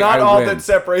 That is I not all win. that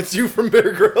separates you from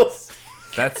Bear Grylls.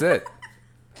 That's it.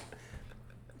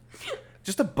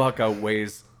 Just a buck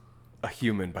outweighs a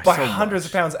human by, By so hundreds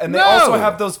of much. pounds, and they No! also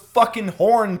have those fucking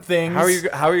horn things.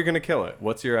 How are you gonna kill it?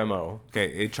 What's your MO? Okay,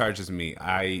 it charges me.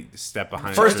 I step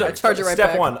behind. First, the I tree. charge it right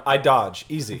step back. 1, I dodge.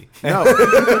 Easy. No.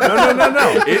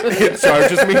 It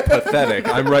charges me pathetic.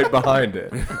 I'm right behind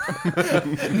it.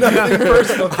 Nothing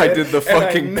personal. I did the And I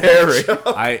fucking know-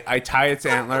 parry. I tie its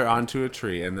antler onto a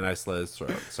tree, and then I slit its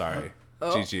throat. Sorry.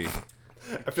 GG.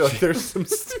 I feel like there's some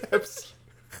steps.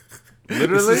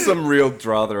 This is some real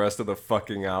draw the rest of the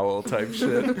fucking owl type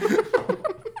shit.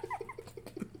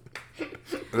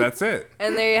 That's it.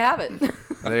 And there you have it.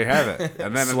 There you have it.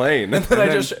 And then Slain. And I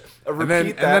then- just repeat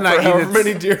then- that and then for I eat however its-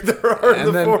 many deer there are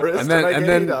in the forest, and I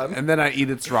get heat on. and then I eat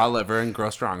its raw liver and grow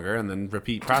stronger, and then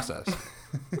repeat process.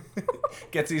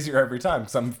 Gets easier every time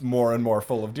because I'm more and more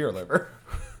full of deer liver.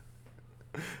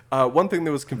 One thing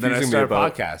that was Then I confusing me start a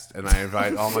about podcast, and I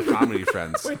invite all my comedy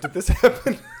friends. Wait, did this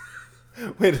happen?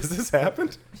 Wait, has this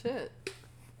happened? Shit.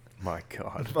 my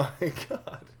god. My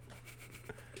God.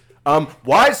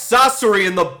 Why is Sasori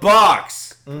in the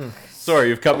box? Sorry,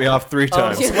 you've cut me off 3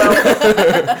 times.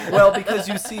 Well, because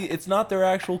you see, it's not their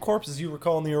actual corpses you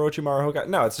recall in the Orochimaru Hokage.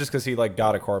 No, it's just because he like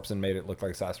got a corpse and made it look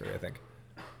like Sasori, I think.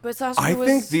 But Sasuke I was...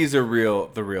 think these are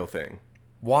the real thing.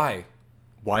 Why?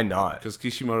 Why not? Because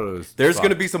Kishimoto is. There's fucked. going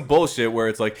to be some bullshit where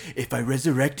it's like, if I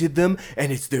resurrected them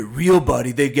and it's their real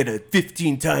body, they get a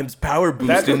 15 times power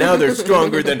boost, and now they're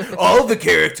stronger than all the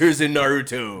characters in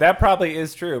Naruto. That probably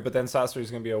is true, but then Sasori's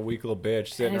gonna be a weak little bitch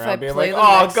sitting if I around being play like,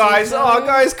 them "Oh next guys,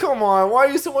 season?" come on! Why are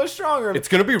you so much stronger?" It's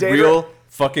going to be Data- real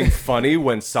fucking funny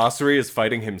when Sasori is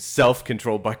fighting himself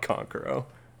controlled by Kankuro.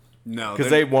 No, Because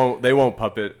they're- they won't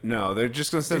puppet. No, they're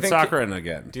just gonna send think Sakura in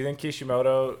again. Do you think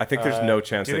Kishimoto? I think there's no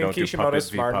chance do you they think don't do Kishimoto's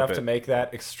puppet v smart enough to puppet. make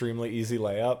that extremely easy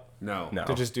layup No. No.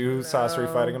 to just do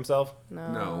Sasori fighting himself?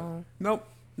 No. Nope.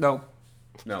 No.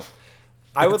 No.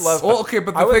 I would love. Well, okay,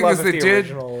 but I the would thing love is, if they the did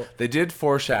original- they did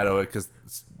foreshadow it because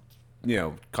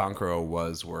Kankuro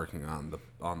was working on the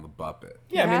puppet.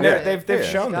 Yeah, I mean Yeah. they've Yeah.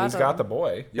 shown that He's he's got got the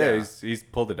boy. Yeah, Yeah. he's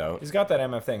pulled it out. He's got that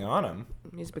MF thing on him.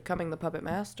 He's becoming the puppet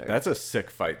master. That's a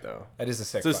sick fight, though. That is a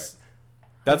sick It's fight.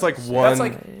 that's like one. That's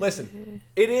like, listen,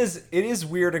 it is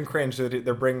weird and cringe that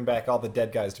they're bringing back all the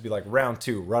dead guys to be like round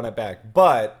 2, run it back.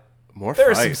 But more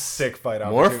there are some fights. sick fight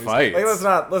More opportunities. fights.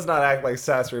 Like, let's not act like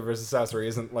Sasori versus Sasori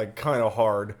isn't like kind of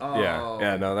hard.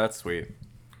 Yeah, no, that's sweet.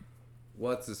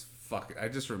 What's this fucking? I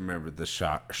just remembered the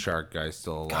shark guy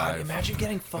still God, alive. imagine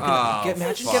getting fucking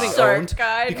imagine fuck. getting Shark owned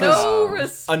guy, because no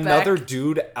respect. another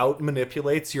dude out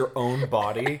manipulates your own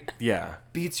body, Yeah.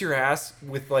 beats your ass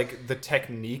with like the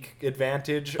technique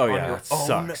advantage Oh on yeah, your it own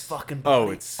sucks. fucking body.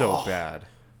 Oh, it's so bad.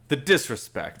 The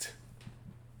disrespect.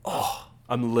 Oh,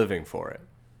 I'm living for it.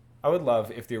 I would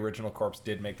love if the original corpse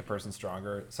did make the person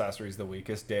stronger. Sasori's the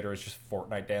weakest. Data is just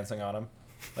Fortnite dancing on him.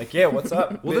 Like, yeah, what's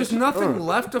up? Well, there's bitch? nothing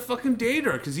left of fucking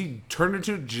Dater because he turned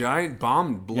into a giant bomb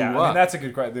and blew Yeah, up. I mean that's a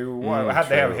good question. How'd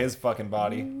they have true. his fucking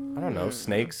body? I don't know.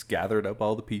 Snakes gathered up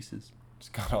all the pieces.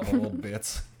 Just got all the little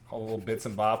bits, all the little bits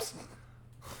and bops.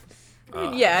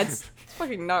 Yeah, it's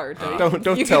fucking Naruto.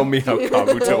 Don't You tell can- me how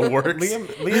Kabuto works. you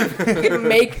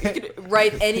can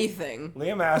write anything.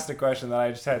 Liam asked a question that I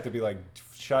just had to be like,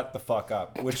 shut the fuck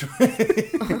up. Which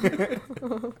I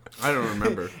don't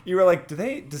remember. you were like,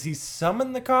 does he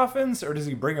summon the coffins or does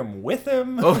he bring them with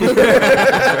him? Like,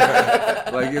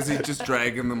 is he just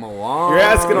dragging them along? You're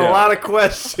asking Yeah. a lot of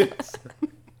questions.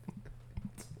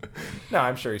 No,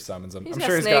 I'm sure he summons them. He's I'm got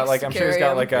sure he's got snakes like to I'm sure he's carry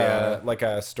got 'em. like Yeah. like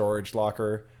a storage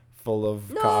locker full of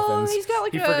No, coffins. he's got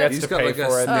like he a- forgets He's to got pay like a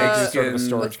for it. and they do sort of a snakeskin-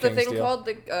 storage What's the king thing steal. called?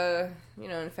 The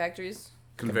in factories.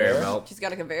 Conveyor Conveyor? belt. She's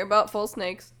got a conveyor belt full of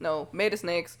snakes. No, made of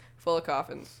snakes, full of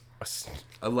coffins.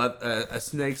 A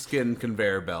snakeskin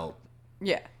conveyor belt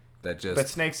Yeah, that just. But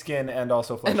snake skin and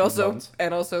also flesh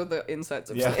and also the insides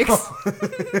of Yeah. snakes.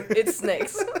 It's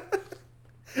snakes.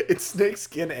 It's snake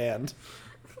skin and.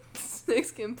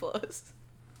 Snakeskin plus.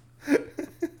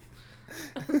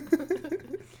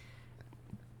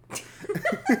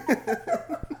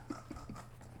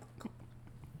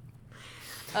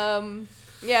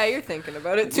 Yeah, you're thinking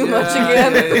about it too much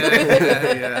again.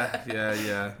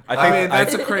 Yeah. I I think- mean,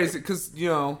 that's a crazy because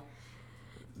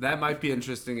that might be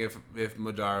interesting if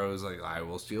Madara was like, I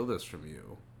will steal this from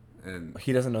you, and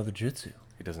He doesn't know the jutsu.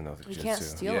 He doesn't know the You jutsu. can't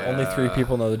steal Yeah. it. Only 3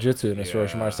 people know the jutsu, and it's Yeah.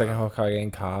 Orochimaru, second Hokage,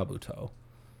 and Kabuto.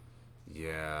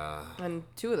 yeah. And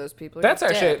 2 of those people are That's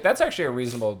dead. actually a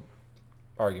reasonable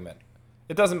argument.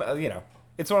 It doesn't,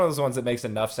 it's one of those ones that makes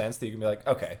enough sense that you can be like,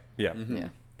 okay. Yeah. Yeah.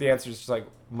 The answer is just like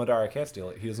Madara can't steal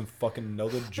it. He doesn't fucking know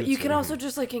the jutsu. But you can also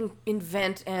just like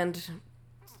invent and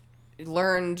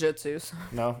learn jutsus.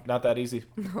 No, not that easy.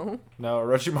 No,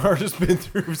 Orochimaru has been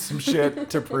through some shit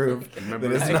to prove that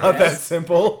it's I not that guess.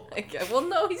 simple. Well,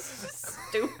 no, he's just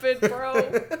stupid,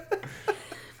 bro.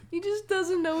 He just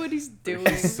doesn't know what he's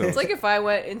doing. So- It's like if I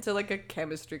went into like a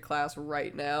chemistry class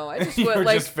right now. I just You're went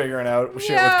like, just figuring out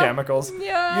shit Yeah, with chemicals.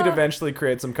 yeah. You'd eventually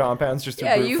create some compounds just through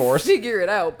yeah, brute you force. figure it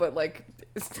out, but like,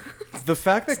 The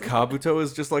fact that Kabuto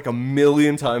is just like a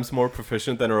million times more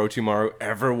proficient than Orochimaru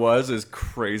ever was is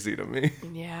crazy to me.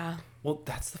 yeah. Well,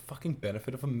 that's the fucking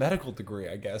benefit of a medical degree,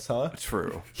 I guess, huh?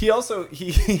 True. He also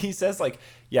he says like,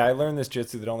 yeah, I learned this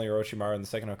jutsu that only Orochimaru and the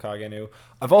second Hokage knew.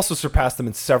 I've also surpassed them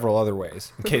in several other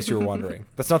ways, in case you were wondering.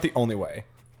 That's not the only way.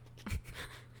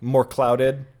 More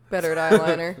clouded, Better at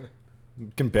eyeliner.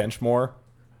 can bench more.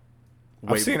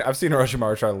 Way I've seen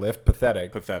Orochimaru try to lift.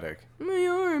 Pathetic. pathetic. My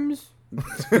arms.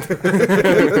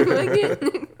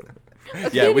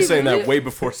 Yeah, we're even saying that lift. way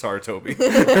before Sarutobi.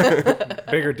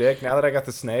 Bigger dick. Now that I got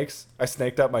the snakes, I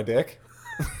snaked up my dick.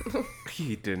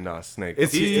 He did not snake.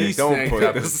 It's- he don't snaked put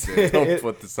up this. his dick. Don't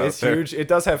put this out It's there. huge. It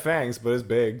does have fangs, but it's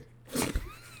big.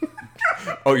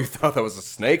 Oh, you thought that was a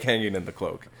snake hanging in the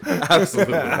cloak?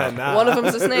 Absolutely not. Nah. One of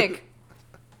them's a snake.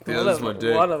 The other's my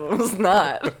dick. One of them's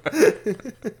not.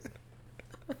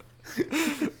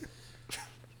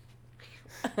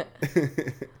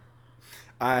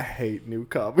 I hate new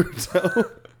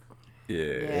Kabuto.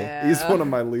 Yeah. He's one of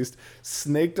my least.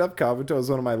 Snaked up Kabuto is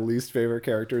one of my least favorite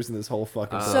characters in this whole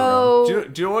fucking program. So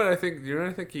Do you know what I think? Do you know what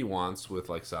I think he wants with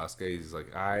like Sasuke? He's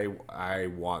like, I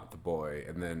want the boy,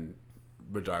 and then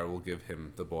Madara will give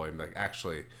him the boy and be like,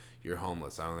 actually, you're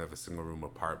homeless. I only have a single room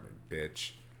apartment,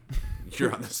 bitch.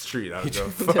 You're on the street. I don't go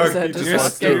fuck. does that You just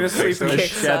just Sasuke want to sleep in a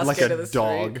kick shed like Sasuke a to the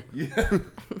dog.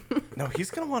 No, he's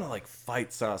gonna want to like fight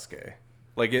Sasuke,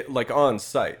 like on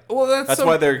site. Well, That's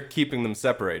why they're keeping them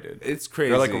separated. It's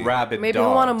crazy. They're like rabid maybe dogs.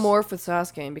 he'll want to morph with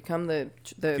Sasuke and become the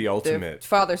ultimate.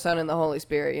 Father, Son, and the Holy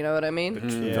Spirit. You know what I mean?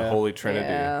 The Holy Trinity.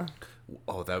 Yeah.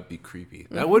 Oh, that would be creepy.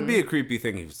 That would be a creepy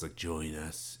thing. He was like, join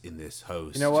us in this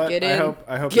host. You know what? Get in.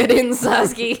 I hope Get in,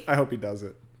 Sasuke. I hope he does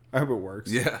it. I hope it works.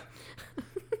 Yeah.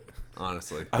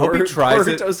 Honestly. I hope he tries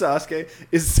it. Boruto Sasuke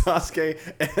is Sasuke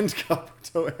and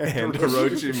Kabuto And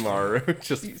Orochi. Orochimaru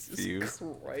just Jesus fuse.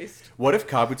 Christ. What if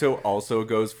Kabuto also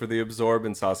goes for the absorb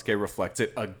and Sasuke reflects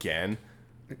it again?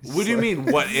 What do you mean,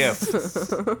 what if?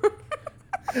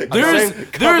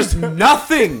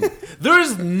 saying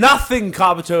There's nothing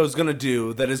Kabuto is gonna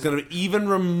do that is gonna even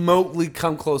remotely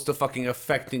come close to fucking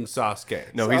affecting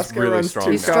Sasuke. No, he's Sasuke really runs strong.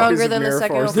 two He's now. copies stronger of than the Mirror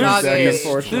second Force, Hokage. second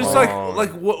Force There's Law.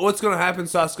 like what's gonna happen?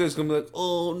 Sasuke's gonna be like,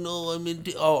 oh no, I'm in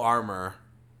armor.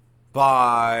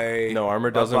 Bye. No,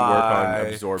 armor doesn't work on Bye-bye.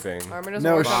 absorbing. Armor doesn't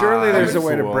No, work on surely fire. there's a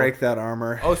way to Fool. break that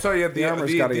armor. Oh, sorry. Yeah, The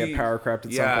armor's gotta get power crept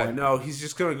at some point. No, he's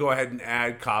just gonna go ahead and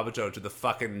add Kabuto to the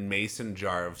fucking mason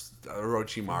jar of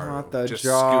Orochimaru. Not the just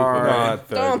jar. Scoop him in. Not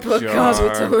the Don't put jar.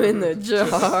 Kabuto in the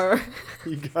jar.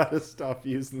 You gotta stop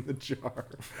using the jar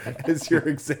as your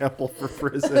example for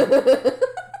prison.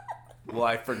 Well,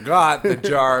 I forgot the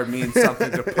jar means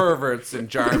something to perverts, and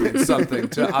jar means something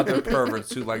to other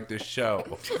perverts who like this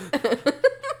show.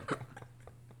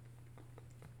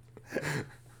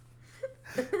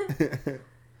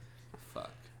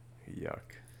 Fuck. Yuck.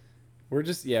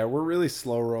 We're really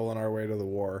slow rolling our way to the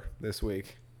war this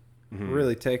week. We're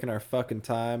really taking our fucking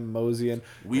time, moseying.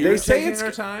 We're taking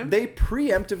our time? They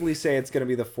preemptively say it's going to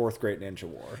be the fourth Great Ninja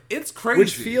War, It's crazy.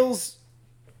 which feels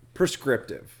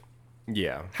prescriptive.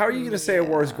 Yeah. How are you going to say a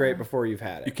war is great before you've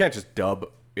had You it? can't just dub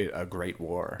it a great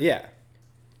war. Yeah.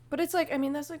 But it's like, I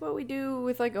mean, that's like what we do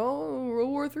with like, oh, World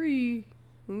War III.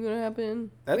 What's gonna happen?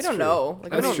 That's we don't true. know.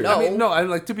 Like, That's we don't true. know. I mean, no, I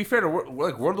like to be fair to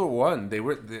like World War One. They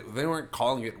weren't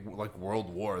calling it like World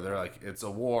War. They're like it's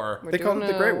a war. We're They called doing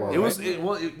it the Great War, a- It was it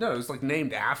was like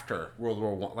named after World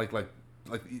War One. Like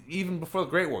even before the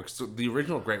Great War. So the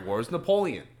original Great War is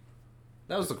Napoleon.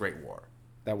 That was the Great War.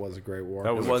 That was a great war.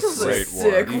 That was This is a a great war.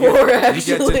 sick You war, get, you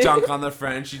get actually. to dunk on the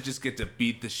French. You just get to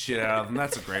beat the shit out of them.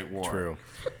 That's a great war. True.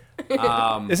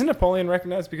 Isn't Napoleon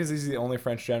recognized because he's the only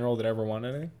French general that ever won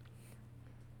anything?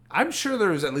 I'm sure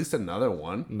there's at least another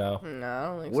one. No. No, I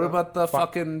don't think What so. about the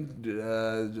fucking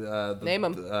Name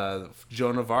 'em.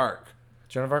 Joan of Arc?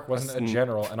 Joan of Arc wasn't a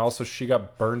general, and also she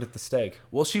got burned at the stake.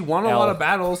 Well, she won a L. lot of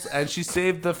battles, and she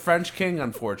saved the French king,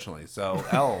 unfortunately. So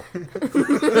L.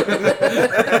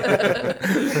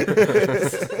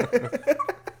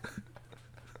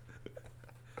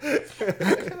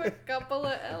 a couple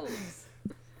of L's.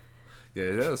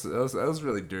 Yeah, that was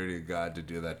really dirty of God to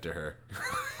do that to her.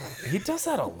 He does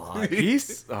that a lot.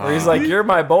 He's Where he's like, "You're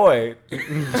my boy."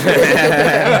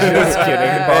 Just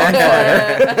kidding.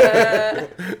 Bonfire.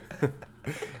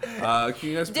 Can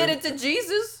you guys Did it to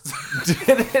Jesus.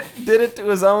 Did it to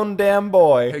his own damn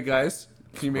boy. Hey guys,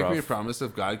 can you make me a Rough. promise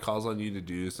if God calls on you to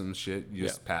do some shit, you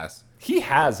just pass? He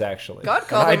has actually. God And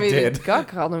called I me. did. God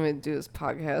called me to do this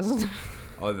podcast.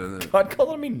 Oh, then God called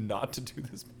on me not to do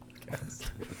this podcast.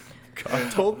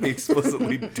 God told me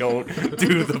explicitly don't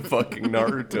do the fucking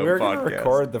Naruto We were gonna podcast.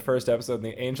 record the first episode, and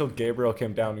the angel Gabriel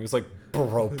came down. And he was like,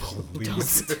 "Bro,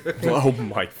 please." Oh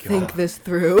my god. Think this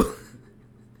through.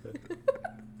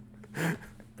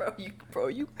 Bro,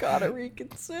 you gotta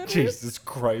reconsider. Jesus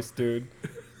Christ, dude.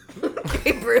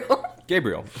 Gabriel.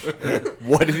 Gabriel.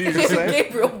 What did you just say?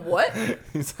 Gabriel, what?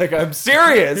 He's like, "I'm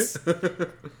serious.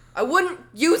 I wouldn't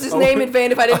use his name in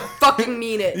vain if I didn't fucking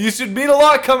mean it. You should mean a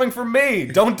lot coming from me.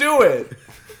 Don't do it."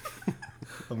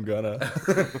 I'm gonna.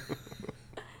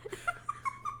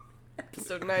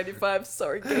 Episode 95.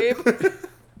 Sorry, Gabe.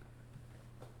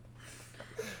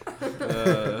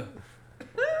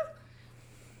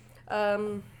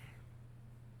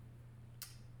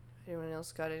 Anyone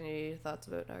else got any thoughts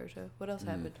about Naruto? What else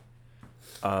happened?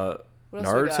 What else we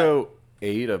Naruto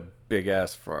ate a big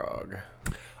ass frog.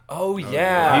 Oh He yeah.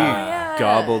 yeah.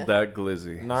 gobbled that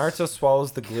glizzy. Naruto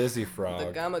swallows the glizzy The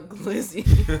frog. Gamma Glizzy.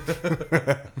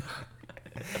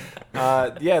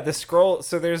 Yeah, the scroll.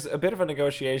 So there's a bit of a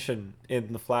negotiation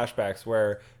in the flashbacks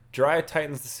where Jiraiya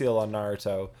tightens the seal on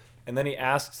Naruto, And then he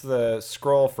asks the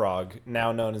Scroll Frog,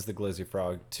 now known as the Glizzy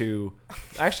Frog, to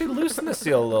actually loosen the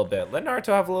seal a little bit. Let Naruto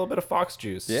have a little bit of fox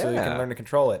juice so he Yeah. can learn to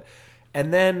control it.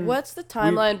 And then What's the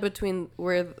timeline between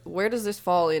where does this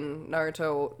fall in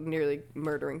Naruto nearly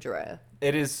murdering Jiraiya?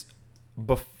 it is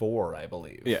before, I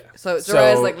believe. Yeah. So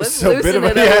Jiraiya's like, let's so bit loosen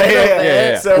of it a- a yeah, little yeah, bit.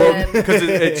 yeah, yeah. So- and- Because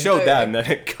it showed that, and then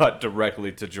it cut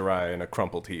directly to Jiraiya in a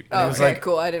crumpled heap. Oh, was okay, like-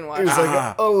 cool. I didn't watch It was it.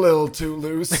 like a little too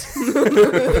loose.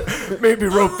 Maybe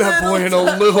rope that boy in a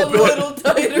little A bit. little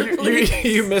tighter, please.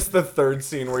 you missed the third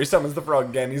scene where he summons the frog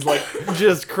again. He's like,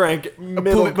 just crank it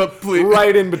middle, but please-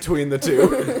 right in between the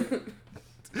two.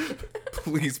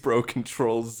 Please, bro,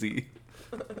 control Z.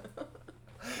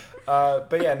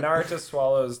 But yeah, Naruto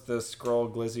swallows the scroll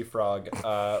Glizzy Frog,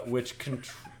 which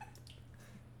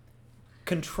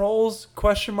controls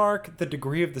question mark the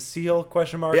degree of the seal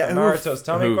question mark Yeah, on who Naruto's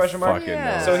tummy who question mark. fucking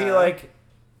Yeah. knows? So he like,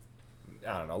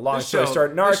 I don't know. Long This story show-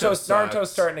 short, this show Naruto's sucks.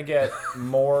 starting to get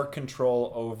more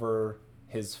control over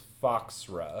his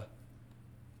Foxra,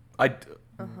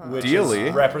 which Ideally.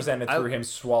 is represented through him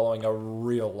swallowing a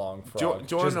real long frog.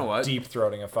 Do you wanna just know what? deep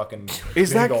throating a fucking Is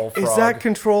big that old frog. is that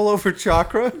control over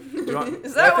chakra? Do you want,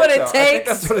 Is that what I it think takes?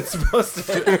 that's what it's supposed to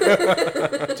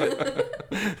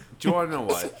do. do you want to know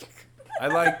what? I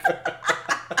like.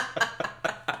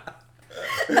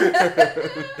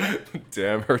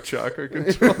 Damn her chakra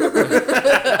control.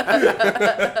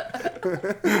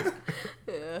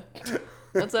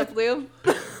 What's up, Liam?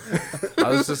 I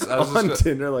was just On gonna-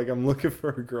 Tinder, like I'm looking for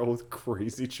a girl with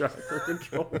crazy chakra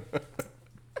control.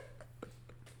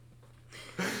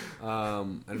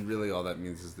 and really all that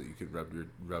means is that you could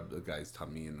rub a guy's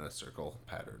tummy in a circle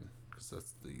pattern because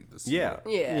that's the Yeah.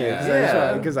 Yeah.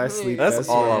 Yeah, because I sleep That's best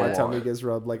all when I my want. tummy gets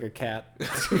rubbed like a cat.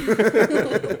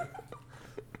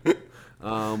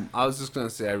 I was just gonna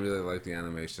say I really like the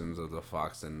animations of the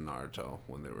fox and Naruto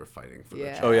when they were fighting for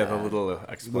Yeah. the Oh yeah, the little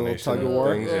explanation tug of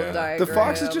war. things. Little Yeah. The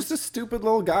fox is diagram. just a stupid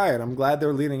little guy, and I'm glad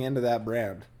they're leaning into that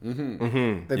brand.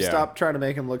 They've Yeah. stopped trying to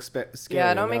make him look scary.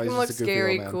 Yeah, don't Now make he's him look just a goofy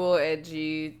scary, little man. cool,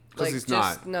 edgy. 'Cause Like, he's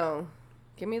just not. no.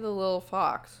 Give me the little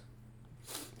fox.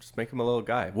 Just make him a little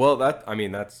guy. Well,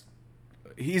 that's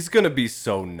he's gonna be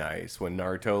so nice when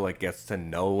Naruto like gets to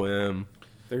know him.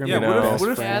 They're gonna Yeah, be what if- best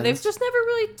what if- Yeah, friends. they've just never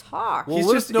really talked. Well, He's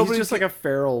he's just- just nobody like a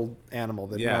feral animal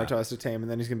that Yeah. Naruto has to tame, and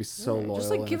then he's gonna be so loyal. just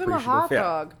like and give him a appreciative. hot Yeah.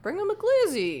 dog. Bring him a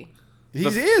glizzy. He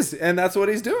is, and that's what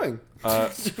he's doing.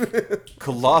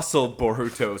 Colossal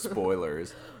Boruto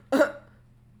spoilers.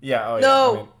 Yeah. Oh, No.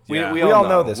 yeah. I mean, We, Yeah. we, we all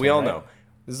know this. this. We one, all right? know.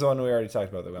 This is the one we already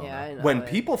talked about. That we all Yeah, know. I know. When it.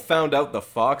 people found out the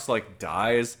fox like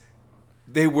dies,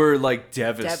 they were like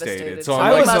devastated. Devastated. So So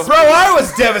I'm I was, like, must bro, I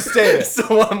was devastated.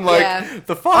 so I'm like, Yeah.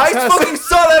 the fox I has fucking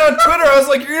saw that on Twitter. I was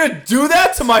like, "You're gonna do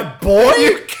that to my boy?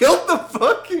 you killed the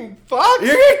fucking fox.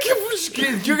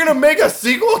 You're gonna make a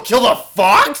sequel? Kill the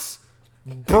fox,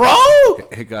 bro?"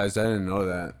 Hey guys, I didn't know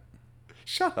that.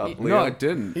 Shut up, No, I Leon.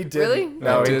 didn't. He did. Really?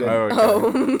 No, I he did. didn't.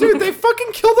 Oh, Dude, they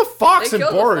fucking kill the fox They in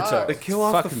kill the Boruto. fox. they kill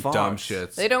off the Fucking fox. dumb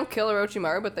shits. They don't kill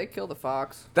Orochimaru, but they kill the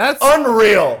fox. That's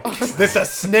Unreal that the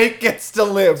snake gets to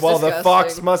live while the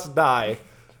fox disgusting. must die.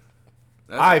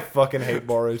 I fucking hate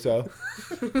Boruto.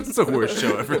 that's the worst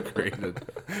show ever created.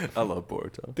 I love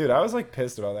Boruto. Dude, I was like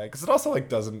pissed about that because it also like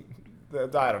doesn't.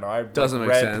 I don't know. I Doesn't make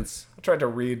read- sense. I tried to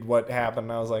read what happened.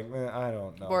 And I was like, I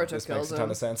don't know. Boruto this kills makes a ton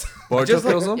him. of sense. Boruto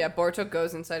kills him. Yeah, Boruto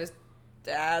goes inside his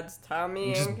dad's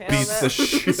tummy and Beats the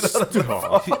shit out of the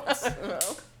fox.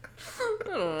 I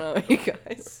don't know, you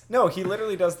guys. No, he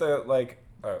literally does the like.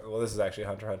 Well, this is actually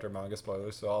Hunter x Hunter manga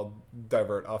spoilers, so I'll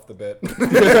divert off the bit. He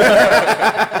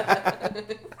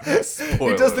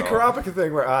does the Kurapika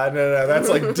thing where no, that's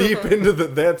like deep into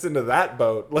that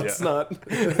boat. Let's Yeah. not.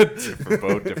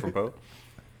 Different boat.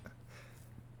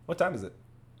 What time is it?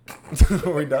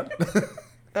 Are we done?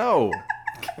 Oh,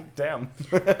 Damn.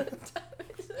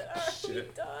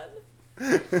 Shit. Done.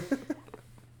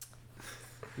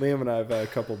 Liam and I have had a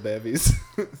couple bevies.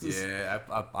 Yeah,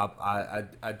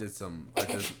 I did some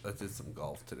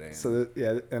golf today. So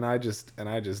yeah, and I just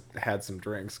had some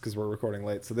drinks because we're recording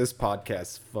late. So this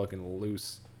podcast's fucking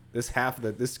loose. This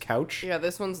couch. Yeah,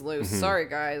 this one's loose. Mm-hmm. Sorry,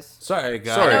 guys. sorry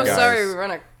guys. Sorry, No, guys. sorry, we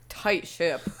run a tight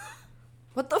ship.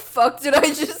 What the fuck did I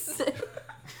just say?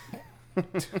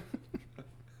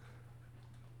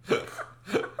 oh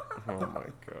my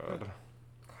god.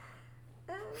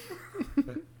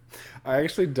 I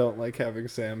actually don't like having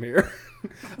Sam here.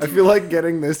 I feel like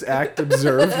getting this act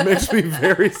observed makes me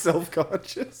very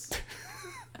self-conscious.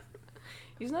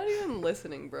 He's not even even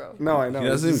listening, bro. No, I know. He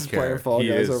doesn't He's even playing care. Fall He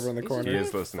Guys is. over in the He's corner. He is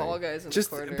playing listening. Fall Guys in Just,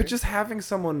 the corner. but just having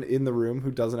someone in the room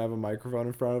who doesn't have a microphone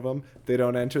in front of them, they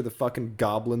don't enter the fucking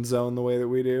goblin zone the way that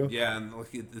we do. Yeah, and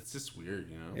like it's just weird,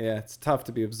 you know. Yeah, it's tough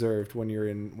to be observed when you're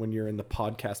in the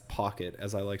podcast pocket,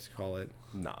 as I like to call it,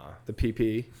 Nah, the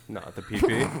PP. not the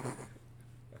PP.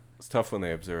 It's tough when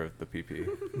they observe the PP.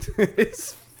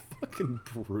 It's fucking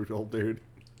brutal, dude.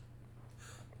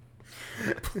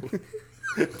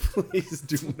 Please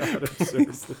do not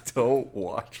observe the Don't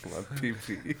watch my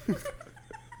PP.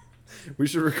 We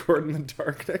should record in the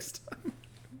dark next time.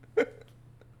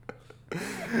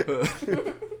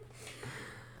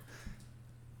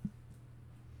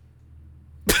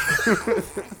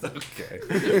 Okay.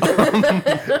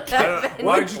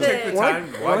 Why don't you take the time?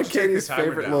 One of Katie's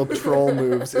favorite little troll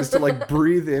moves is to like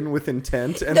breathe in with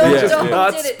intent and Dom, then just Dom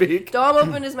not did it. speak. Dom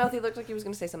opened his mouth. He looked like he was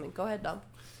going to say something. Go ahead, Dom.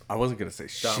 I wasn't gonna say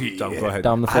shit. Dom, go ahead.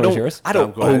 Dom, the I floor is don't. yours. I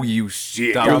don't Dom, go ahead. owe you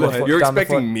shit. Dom, You're, go ahead. you're Dom, the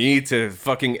expecting floor. me to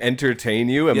fucking entertain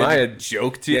you? Am Yeah. I a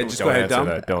joke to you? Yeah, just Don't go ahead, answer Dom.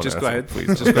 that. Don't Just answer go ahead. that, please.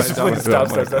 Just go ahead, Dom.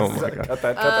 Please stop. Oh my Stop. God. Cut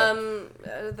that. Cut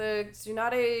that. The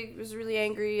Tsunade was really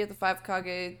angry at the 5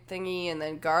 Kage thingy, and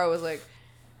then Gara was like,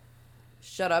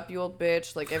 "Shut up, you old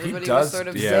bitch!" Like everybody was sort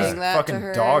of saying that fucking to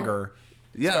her. dogger.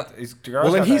 Yeah.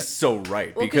 Well, then he's so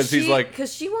right Well, because he's like,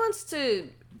 because she wants to.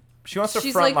 She wants to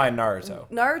she's frontline like- Naruto.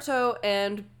 Naruto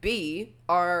and B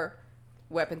are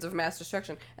weapons of mass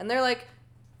destruction, and they're like,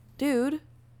 "Dude,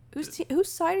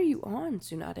 whose side are you on,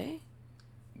 Tsunade?"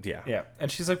 yeah, Yeah,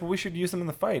 and she's like, "Well, we should use them in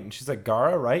the fight." And she's like,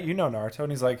 "Gara, right? You know Naruto."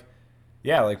 And he's like,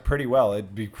 "Yeah, like pretty well.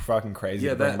 It'd be fucking crazy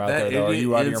Yeah, to bring that, him out that there. idiot Though. Are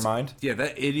you out of your ends- mind?" Yeah,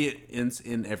 that idiot ends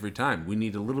in every time. We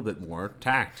need a little bit more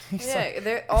tact. Yeah,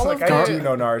 they're It's all like, of I the do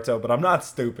know Naruto, but I'm not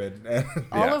stupid.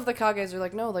 all Yeah. of the Kages are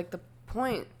like, no, like the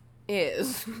point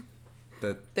is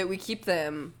That that we keep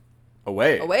them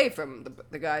away. from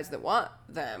the guys that want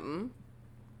them.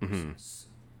 Mm-hmm.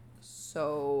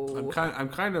 So I'm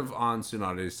kind of on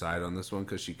Tsunade's side on this one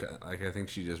because I think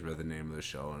she just read the name of the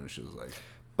show and she was like,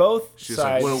 Both she's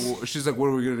sides, like, what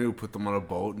are we gonna do? Put them on a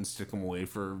boat and stick them away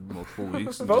for multiple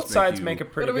weeks? And both just sides you- make a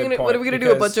pretty what are we good gonna point. what are we gonna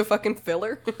do? A bunch of fucking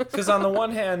filler? Because on the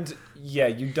one hand, yeah,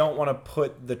 you don't want to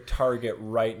put the target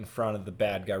right in front of the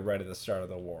bad guy right at the start of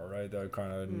the war, right? That would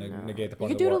kind of negate the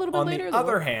point could of do the it a war. little bit On later the in the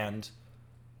other war. hand,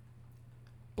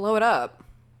 Blow it up.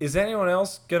 is anyone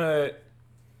else gonna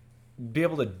be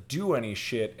able to do any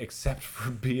shit except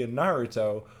for being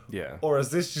Naruto? Yeah. Or is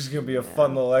this just gonna be a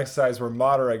fun little exercise where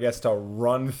Madara gets to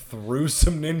run through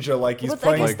some ninja like he's But,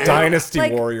 like, playing it's not- Dynasty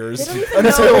like, Warriors They don't even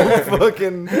until know.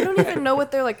 fucking. They don't even know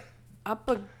what they're like up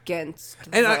against.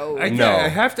 And though. No, I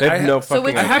have to. They have no so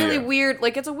fucking it's idea. really weird.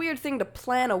 Like it's a weird thing to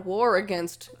plan a war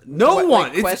against. No what, one. Like,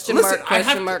 It's- question listen, mark. I have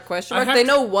Question to- mark. Question I mark. have They to-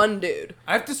 know one dude.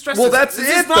 I have to stress. Well, this. that's this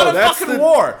it, is not though. a That's fucking the-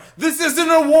 war. This isn't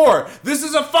a war. This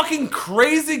is a fucking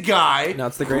crazy guy No,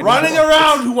 it's the Great running Ninja War.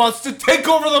 around who wants to take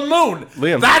over the moon.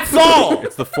 Liam. That's all.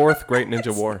 It's the fourth Great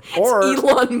Ninja War. Or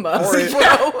Elon Musk, or it-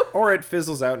 bro. or it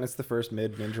fizzles out and it's the first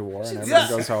mid ninja war and everyone Yeah.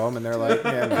 goes home and they're like,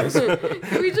 yeah, nice.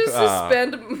 Can we just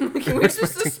suspend? Can we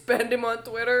just suspend him on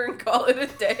Twitter and call it a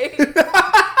day?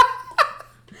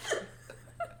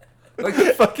 Like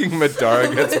fucking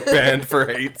Madara gets banned for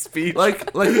hate speech.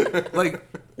 like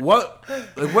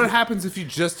what happens if you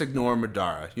just ignore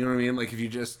Madara? You know what I mean? Like if you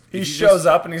just He shows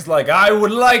up and he's like, "I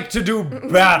would like to do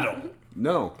battle.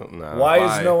 No. No, Why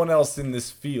Why? is no one else in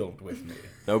this field with me?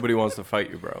 nobody wants to fight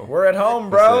you, bro. We're at home,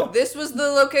 bro. This was the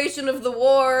location of the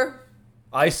war.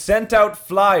 I sent out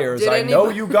flyers. Did I know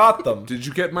anybody- you got them." Did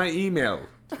you get my email?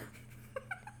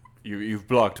 You've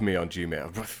blocked me on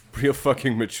Gmail. Real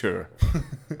fucking mature.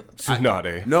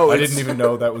 Tsunade. No, I it's, didn't even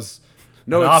know that was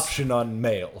No, an it's- option on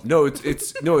mail. No, it's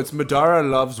Madara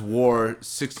loves war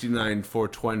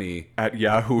 69420. At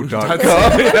yahoo.com.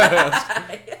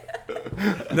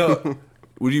 No.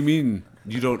 What do you mean?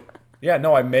 You don't Yeah,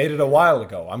 no, I made it a while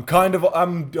ago. I'm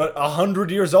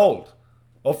 100 years old.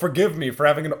 Oh, forgive me for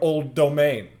having an old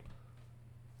domain.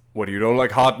 What, you don't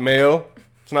like Hotmail?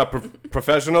 It's not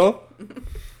professional?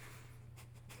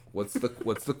 What's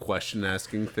the question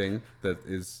asking thing that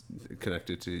is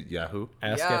connected to Yahoo?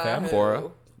 Ask Yahoo. FM.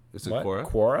 Quora? Is it What? Quora?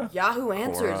 Quora? Yahoo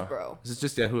Answers, Quora. bro. Is it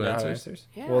just Yahoo Yahoo Answers? Answers?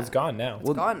 Yeah. Well, it's gone now.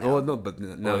 Well, gone now. Oh no, but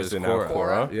now Or it's is it now Quora.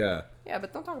 Quora? Yeah. Yeah,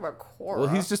 but don't talk about Quora. Well,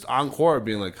 he's just on Quora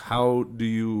being like, how do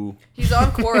you? He's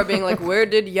on Quora being like, where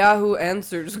did Yahoo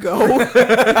Answers go?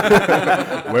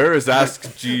 Where is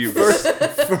Ask Jeeves? First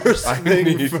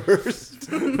thing first.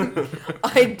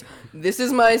 This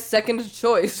is my second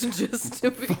choice, just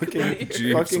to be clear.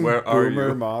 Jeeves, Fucking where are boomer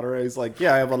you? Madara is like,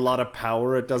 yeah, I have a lot of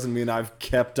power. It doesn't mean I've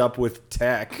kept up with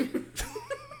tech.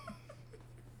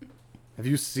 Have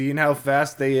you seen how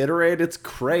fast they iterate? It's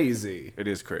crazy. It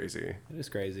is crazy. It is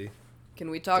crazy. Can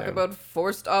we talk Damn. about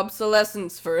forced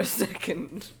obsolescence for a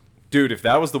second? Dude, if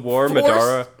that was the war Forced?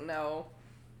 Madara No.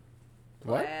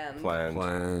 What? Planned.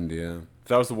 Planned, yeah. if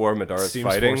that was the war Madara's Seems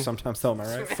fighting, forced sometimes, though, am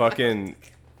I right?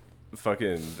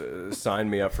 fucking sign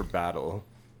me up for battle.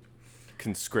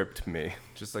 Conscript me.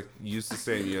 Just like use the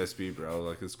same USB, bro.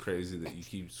 Like it's crazy that you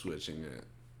keep switching it.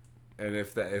 And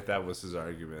if that was his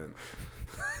argument,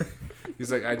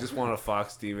 he's like, I just want a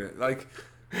Fox demon. Like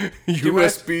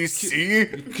USB-C?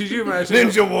 could you imagine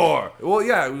Ninja War! Well,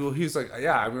 yeah. Well, he's like,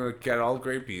 yeah, I'm gonna get all the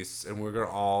great beasts, and we're gonna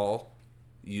all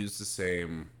use the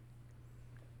same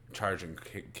charging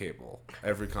cable.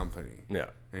 Every company. Yeah.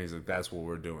 And he's like, that's what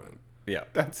we're doing. Yeah.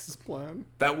 That's his plan.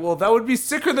 That would be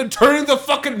sicker than turning the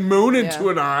fucking moon into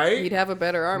Yeah. an eye. He'd have a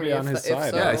better army Be on if, his if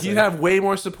side, so. Yeah, he'd have way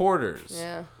more supporters.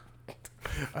 Yeah.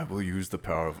 I will use the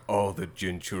power of all the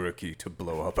Jinchuriki to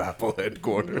blow up Apple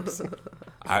headquarters.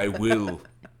 I will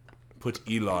put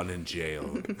Elon in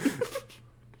jail.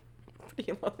 Put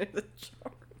him under the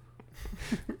jar.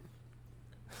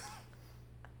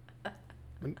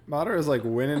 Madara is like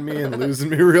winning me and losing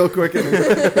me real quick.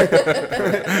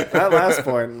 That last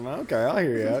point, okay, I'll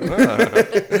hear you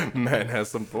out. Man has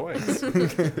some points.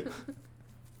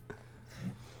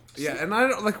 Yeah, and I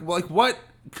don't like what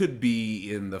could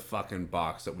be in the fucking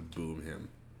box that would boom him.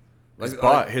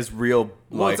 His real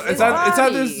Well, life. it's either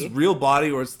body. his real body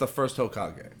or it's the first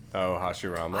Hokage. Oh,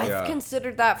 Hashirama. I've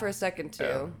considered that for a second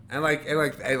too. And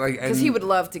Because he would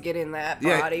love to get in that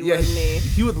body, yeah, wouldn't he?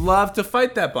 He would love to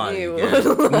fight that body He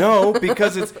again. would. No,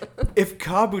 because it's if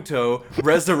Kabuto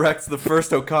resurrects the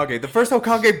first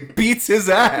Hokage beats his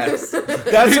ass.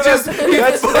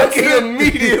 That's fucking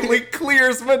immediately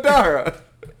clears Madara.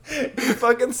 He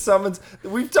fucking summons.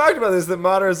 We've talked about this. That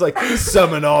Madara is like,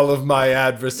 summon all of my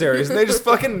adversaries, and they just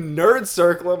fucking nerd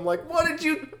circle him. Like, what did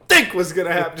you think was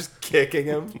gonna happen? Just kicking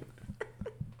him.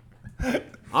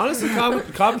 Honestly,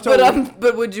 Kabuto.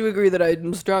 But would you agree that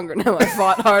I'm stronger now? I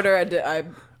fought harder.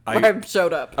 I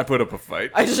showed up. I put up a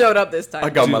fight. I showed up this time. I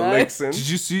got my didn't I? licks in. Did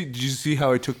you see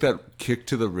how I took that kick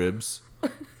to the ribs?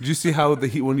 Did you see how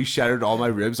when he shattered all my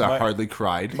ribs, I hardly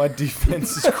cried? My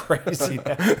defense is crazy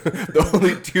now. The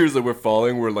only tears that were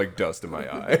falling were like dust in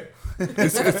my eye.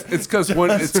 It's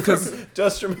because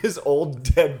Just from his old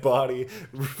dead body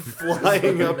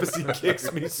flying up as he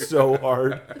kicks me so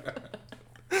hard.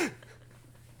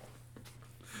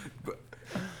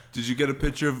 Did you get a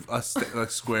picture of us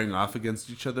like squaring off against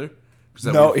each other?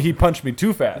 No, he punched me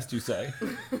too fast. You say?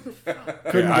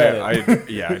 Couldn't get it. I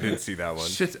didn't see that one.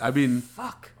 Shit. I mean,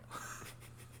 Fuck.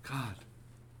 God.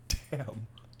 Damn.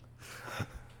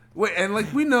 Wait, and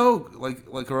like we know, like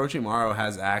Orochimaru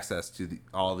has access to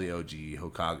all the OG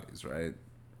Hokages, right?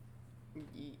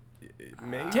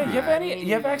 Maybe. Yeah,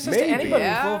 you have access to anybody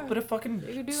Yeah. with a little bit of fucking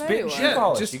You could do spit and anyone. shoe Yeah,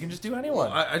 polish. just- You can just do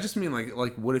anyone. I just mean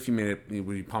like what if you made it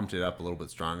when you pumped it up a little bit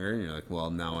stronger and you're like,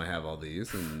 well, now I have all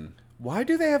these and Why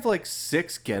do they have like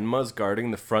 6 Genmas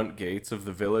guarding the front gates of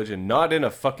the village and not in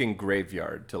a fucking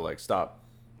graveyard to like stop?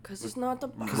 Because it's not the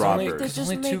only- robbers.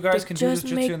 Because only two guys can do this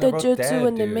jutsu and they're both dead,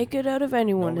 and they dude. make it out of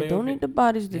anyone. Nobody They don't will need get- the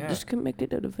bodies. They Yeah. just can make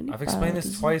it out of any I've explained this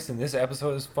bodies. twice in this episode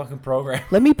of this fucking program.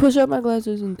 Let me push up my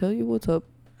glasses and tell you what's up.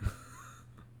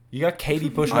 You got Katie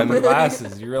pushing up her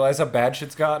glasses. You realize how bad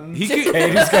shit's gotten? he could,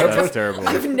 Katie's got That's terrible.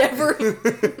 I've never.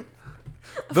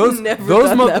 those never those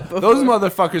done that before. those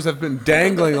motherfuckers have been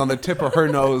dangling on the tip of her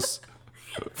nose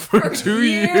for 2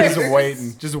 years.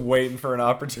 just waiting for an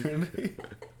opportunity.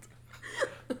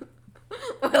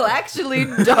 Well, actually,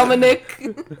 Dominic.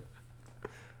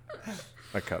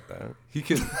 I cut that. He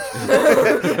could.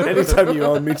 Anytime you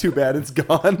own me too bad, it's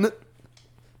gone.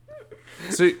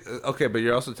 So okay, but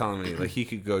you're also telling me like he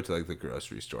could go to like the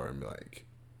grocery store and be like,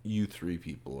 "You 3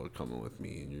 people are coming with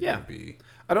me, and you're Yeah. gonna be."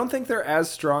 I don't think they're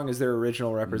as strong as their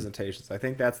original representations. I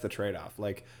think that's the trade-off.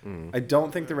 Like, I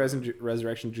don't think the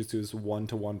resurrection jutsu is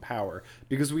 1-to-1 power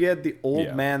because we had the old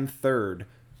Yeah. man third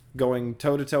going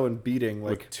toe-to-toe and beating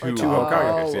like two two Hokages,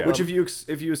 Hokage. yeah. Which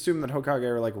if you assume that Hokage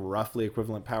are like roughly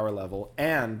equivalent power level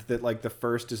and that like the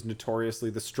first is notoriously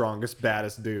the strongest,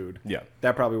 baddest dude, Yeah.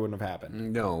 that probably wouldn't have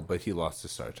happened. No, but he lost to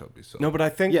Sarutobi. So No, but I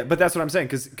think Yeah, but that's what I'm saying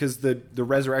because the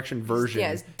resurrection version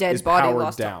Yeah, his dead is body powered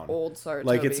lost to down. old Sarutobi.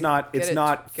 Like it's not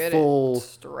Get it full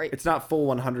straight. It's not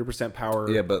full 100% power.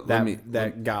 Yeah, but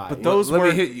that guy. But those let were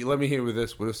me hit you. Let me hit you with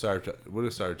this. What if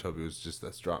Sarutobi was just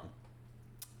that strong?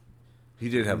 He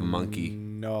did have a monkey.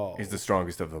 no. he's the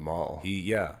strongest of them all. He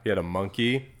He had a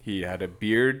monkey. He had a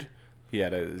beard. He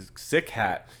had a sick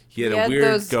hat. He had He a had weird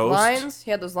those ghost. lines.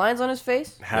 He had those lines on his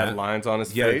face. Had Yeah. lines on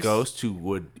his He face. had a ghost who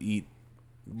would eat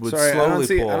would Sorry,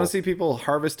 slowly I pull. don't see people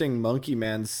harvesting Monkey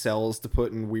Man cells to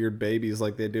put in weird babies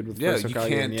like they did with Yeah, First you Hokage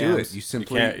can't and do Yams. it. You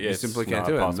simply it's simply can't not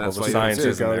do it. And possible. that's The why you science don't do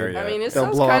isn't it. there yet. I mean, his They'll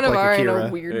cells blow kind up of like are in Akira.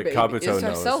 a weird Yeah, baby. Kabuto His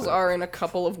knows cells it. are in a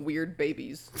couple of weird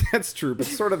babies. That's true, but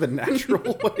sort of the natural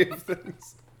way of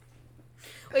things.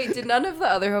 Wait, did none of the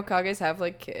other Hokages have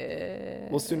like kids?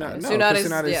 Well, Tsunade, no, Tsunade's-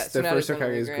 Tsunade's yeah, the Tsunade's first one of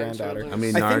the Hokage's granddaughter. grandchildren. I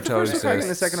mean, I think the Naruto first Hokage and the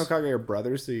exists. second Hokage are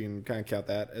brothers, so you can kind of count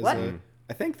that as What?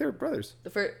 I think they're brothers. The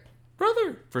first.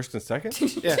 Brother. First and second?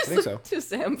 Yeah, I think so. To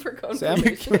Sam for Sam?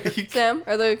 confirmation. Sam,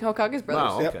 are the Hokage's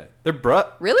brothers? Wow. Yep. Okay.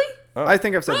 They're Really? I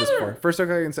think I've said this before. First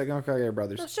Hokage and second Hokage are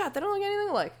brothers. No shot. They don't look anything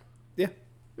alike. Yeah,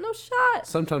 No shot.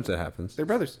 Sometimes it happens. they're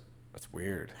brothers. That's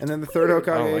weird. And then the third don't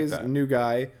like Hokage is that. new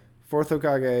guy. Fourth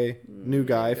Hokage, new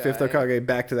guy. Fifth guy. Hokage,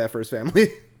 back to that first family.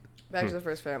 Back to the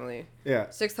first family.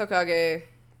 Yeah, Sixth Hokage,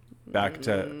 Back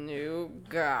to new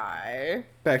guy.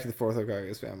 back to the fourth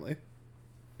Hokage's family.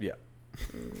 yeah.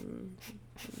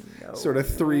 No. Sort of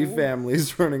three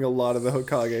families running a lot of the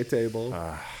Hokage table.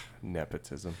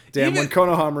 Nepotism. Damn, when even-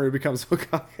 Konohamaru becomes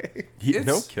Hokage. No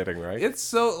It's- kidding, right? It's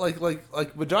so like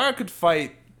Madara could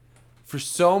fight for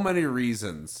so many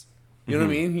reasons. You know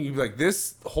what I mean? He'd be like,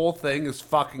 this whole thing is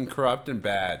fucking corrupt and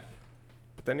bad.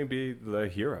 But then he'd be the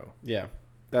hero. Yeah,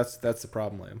 that's the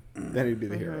problem, Liam. Then he'd be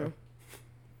the hero.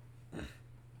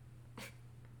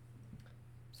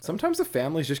 Sometimes the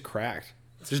family's just cracked.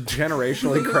 It's just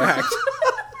generationally cracked.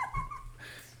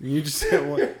 You just,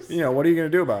 what are you gonna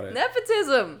do about it?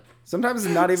 Nepotism. Sometimes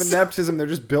it's not even nepotism. They're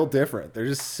just built different. They're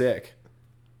just sick.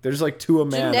 They're just like to a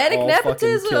man. Genetic all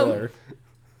nepotism. fucking killer.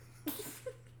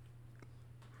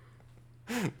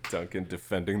 Duncan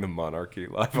defending the monarchy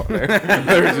live on air.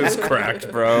 They're just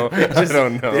cracked, bro. I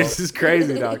don't know. This is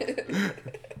crazy, dog.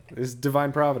 This is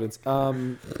divine providence.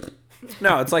 No,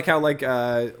 it's like how like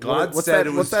God said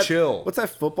it was chill. What's that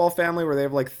football family where they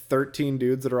have like 13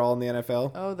 dudes that are all in the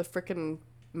NFL? Oh, the frickin'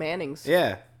 Mannings.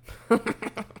 Yeah.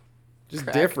 Just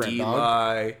Cracked. different, dog.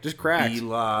 Eli. Just cracked.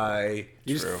 Eli.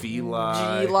 You just-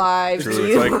 Feli. G-Live. True,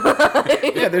 it's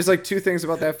like Yeah, there's like two things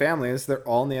about that family. Is they're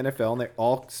all in the NFL and they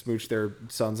all smooch their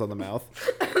sons on the mouth.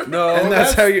 No, And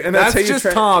that's how you- and that's how you just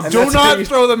tra- Tom. and Do that's how not you-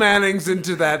 throw the Mannings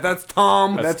into that. That's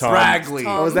Tom. That's That's Tom. Bragley.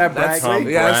 Tom. Oh, was that That's Bragley? Tom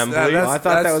Yes, Bramley? that's- I thought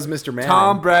that that's- was Mr. Manning.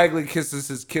 Tom Bragley kisses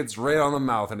his kids right on the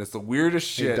mouth, and it's the weirdest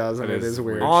He shit. does, and That it is is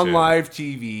weird. weird. On shit. live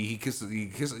TV, he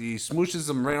smooches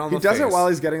them right on He the does face. it while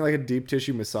he's getting like a deep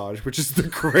tissue massage, which is the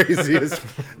craziest,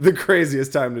 the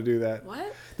craziest time to do that. What?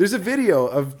 There's a video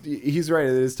of he's right.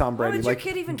 It is Tom Brady, would your like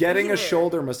kid even getting be a there?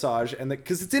 shoulder massage, and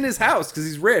because it's in his house, because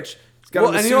he's rich. He's got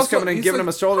Well, a and he masseuse also- coming in, he's giving like, him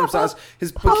a shoulder "Papa, massage.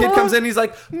 His Papa, kid comes in, he's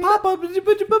like, "Papa,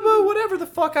 whatever the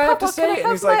fuck I have to Papa, can I say," and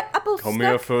have he's my like, apple Come snack?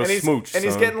 here for a and he's, smooch, and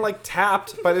he's son. getting like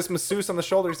tapped by this masseuse on the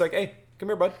shoulder. He's like, "Hey, come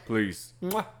here, bud. Please.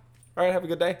 Mwah. All right, have a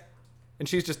good day." And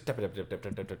she's just tap, tap, tap, tap,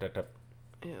 tap, tap, tap, tap.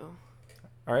 Ew.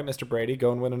 All right, Mr. Brady,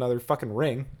 go and win another fucking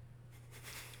ring.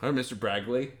 Or Mr.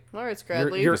 Bragley. All right,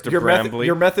 Scradley. Mr. Brambley.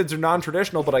 Your methods are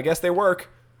non-traditional, but I guess they work.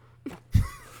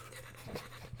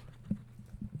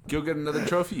 Go get another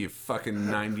trophy, you fucking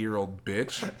 90-year-old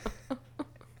bitch.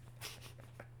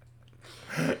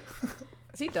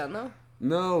 Is he done though?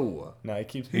 No. No, he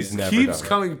keeps. He's never Keeps done it.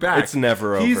 coming back. It's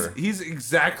never over. He's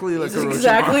exactly like He's a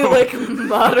exactly like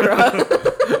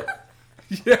Madara.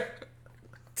 Yeah.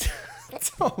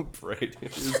 Tom Brady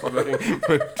is fucking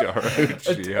Madara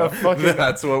Uchiha. a fucking-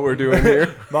 That's what we're doing here.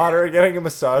 Madara getting a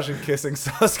massage and kissing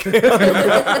Sasuke.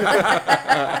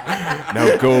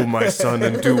 Now go, my son,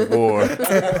 and do war.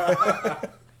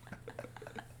 Papa,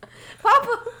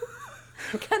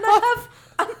 can I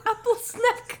have an apple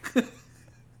snack?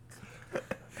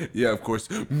 Yeah, of course.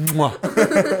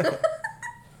 Mwah.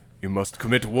 You must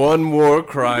commit one war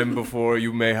crime before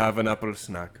you may have an apple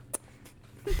snack.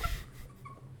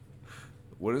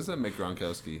 What does that make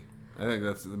Gronkowski? I think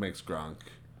that makes Gronk.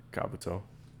 Kabuto.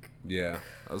 Yeah.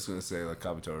 I was going to say like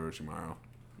Kabuto or Orochimaru.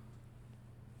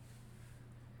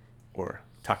 Or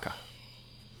Taka.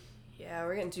 Yeah,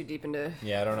 we're getting too deep into.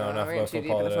 Yeah, I don't know enough we're about getting too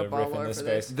deep football into to football riff in lore this for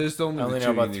this. space. There's only I only the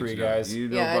know two you about need 3 to know. guys. You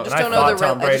know Yeah, I about just And I don't know thought the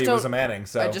Tom I just Brady don't- was a Manning,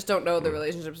 so I just don't know the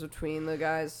relationships between the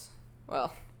guys.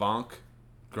 Well, Bonk,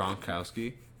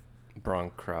 Gronkowski.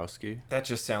 Bronkrowski. that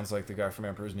just sounds like the guy from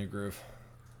Emperor's New Groove.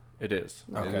 It is.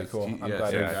 Okay, is. cool. He- I'm yes,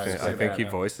 glad yeah, you Yeah, guys I think, say I think that he now.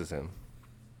 voices him.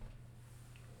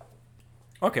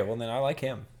 Okay, well then I like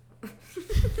him.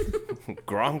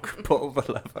 Gronk pull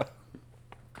the lever.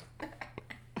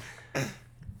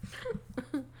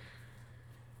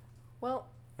 well,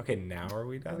 Okay, now are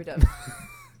we done? are we done?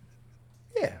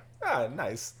 Yeah. Ah,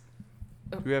 nice.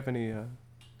 Do we have any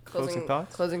closing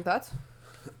thoughts? Closing thoughts.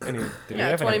 Any Yeah,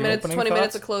 have 20 any minutes. opening 20 minutes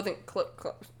thoughts? of clothing.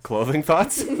 clothing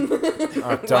thoughts? Oh,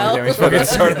 don't Well- get me fucking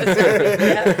started.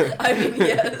 Yeah, I mean,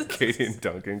 yes. Katie and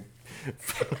Duncan.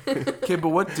 Okay, but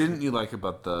what didn't you like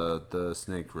about the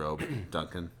snake robe,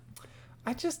 Duncan?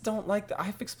 I just don't like the.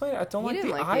 I've explained it. I don't You like the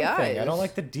didn't like eye the thing. I don't eyes.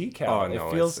 like the decal. Oh, no,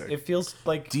 it feels. it's sick. It feels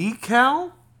like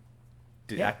Decal?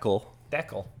 Decal.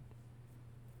 decal.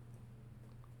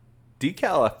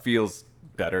 Decal feels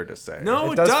better to say. No,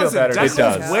 It it, does feel doesn't. better. Decal's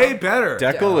It does. way better.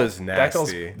 Decal is Decal's-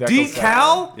 nasty. decal's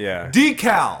Decal? Yeah.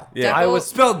 Decal. Yeah. I was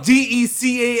Spelled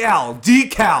D-E-C-A-L.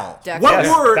 Decal. Decal. What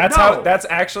Yes, word? That's no. how. That's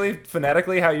actually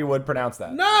phonetically how you would pronounce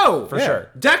that. No. For sure.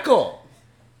 Decal.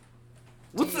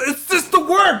 It's just the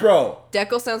word, bro.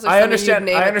 Decal sounds like I something understand.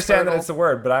 you'd name I a understand that turtle. it's the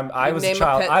word, but I You'd was a name a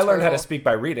child. pet I learned how to turtle. speak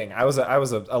by reading. I was a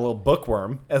little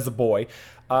bookworm as a boy.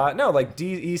 No, like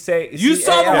D-E say. You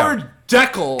saw the word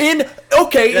decal. In in the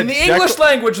decal- English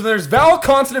language, when there's vowel,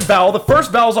 consonant, vowel, the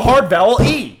first vowel is a hard vowel,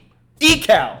 E.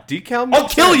 Decal. Decal I'll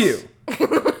makes kill sense.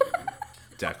 you.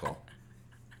 Decal.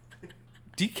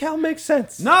 Decal makes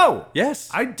sense. No. Yes.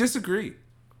 I disagree.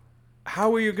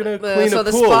 How are you gonna clean So a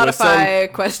the pool with some?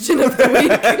 Spotify question of the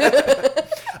week.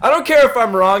 I don't care if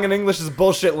I'm wrong and English is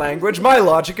bullshit language. My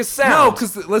logic is sound. No,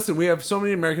 because listen, we have so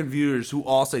many American viewers who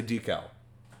all say decal.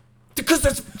 Because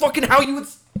that's fucking how you would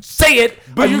say it.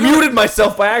 But I you're muted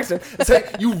myself by accident. It's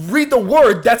like you read the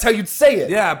word, that's how you'd say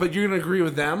it. Yeah, but you're gonna agree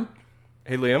with them.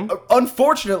 Hey, Liam.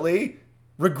 Unfortunately,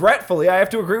 regretfully, I have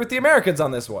to agree with the Americans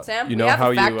on this one. Sam, You know we have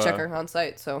how a fact you, checker on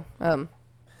site, so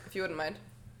if you wouldn't mind.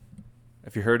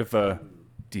 Have you heard of a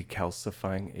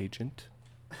decalcifying agent?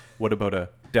 What about a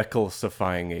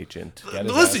decalcifying agent?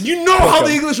 Listen, you know how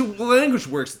the English language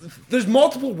works. There's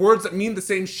multiple words that mean the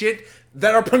same shit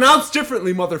that are pronounced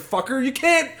differently, motherfucker. You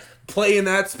can't play in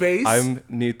that space. I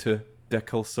need to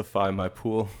decalcify my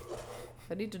pool.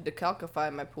 I need to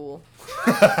decalcify my pool.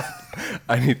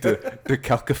 I need to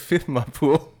decalcify my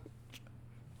pool.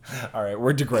 All right,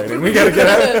 we're degrading. We gotta get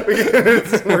out.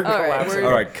 We're All right, collapsing.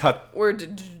 All right, cut. We're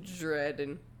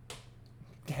dreading.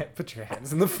 Yeah, put your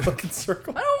hands in the fucking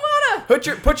circle. I don't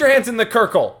wanna. Put your hands in the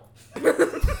kirkle.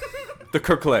 The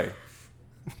Kirklay.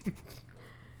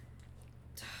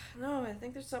 No, I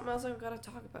think there's something else I've got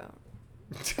to talk about.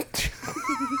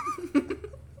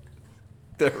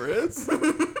 There is.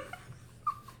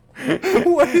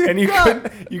 And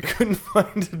you couldn't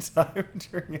find a time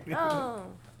during it. Oh.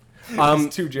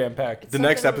 It's too jam packed. The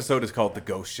next episode is called The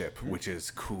Ghost Ship, which is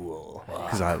cool.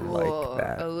 Because I Cool. like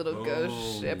that. A little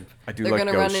ghost ship. I do They're like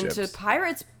gonna ghost run ships. into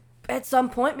pirates at some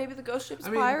point. Maybe the ghost ship's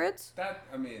pirates.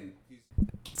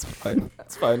 It's fine.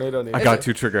 It's fine. I don't need. I got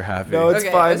too trigger happy. No, it's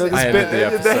Okay, fine. I No, see. this I bit, ended the the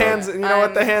episode. hands. You know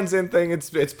what? The I'm- hands in thing.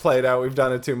 It's played out. We've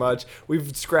done it too much.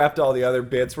 We've scrapped all the other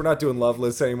bits. We're not doing love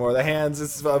lists anymore. The hands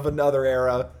is of another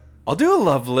era. I'll do a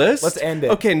love list. Let's end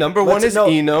it. Okay, number one Let's- is no.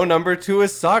 Eno. Number two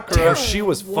is Sakura. Damn, she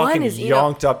was One fucking is,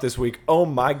 yonked up this week. Oh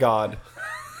my god.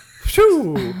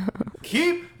 Phew.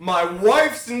 Keep my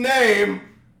wife's name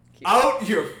out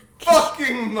your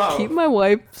fucking mouth. Keep my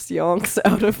wife's yonks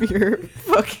out of your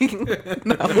fucking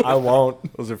mouth. I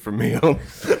won't. Those are for me.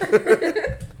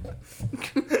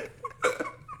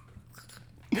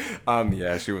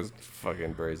 Yeah, she was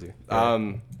fucking crazy.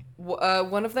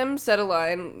 One of them said a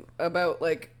line about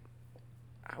like,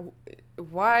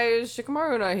 why is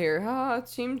Shikamaru not here?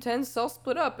 Team 10's all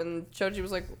split up, and Choji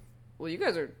was like, well, you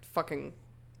guys have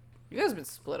been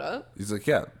split up. He's like,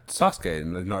 yeah, Sasuke,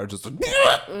 and then Naruto's like,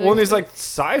 Well, and he's like,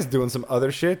 Sai's doing some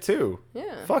other shit too.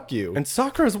 Yeah. Fuck you. And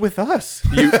Sakura's with us,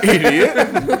 you idiot.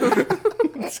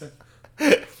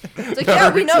 It's like,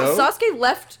 yeah, we know Naruto? Sasuke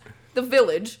left the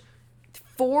village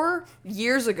 4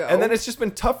 years ago. And then it's just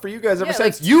been tough for you guys ever Yeah,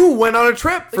 since. like- You went on a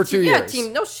trip for Like, 2 yeah, years.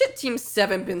 Team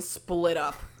 7 been split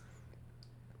up.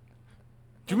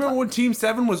 do you remember when Team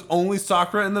 7 was only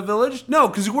Sakura in the village? No,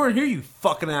 because you weren't here, you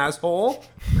fucking asshole.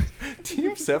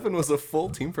 Team 7 was a full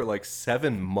team for like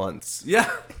 7 months. Yeah.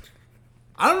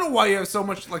 I don't know why you have so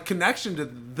much like connection to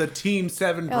the Team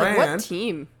 7 Yeah, like, brand. what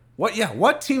team?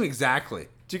 What team exactly?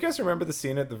 Do you guys remember the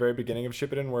scene at the very beginning of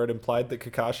Shippuden where it implied that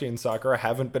Kakashi and Sakura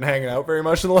haven't been hanging out very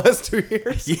much in the last 2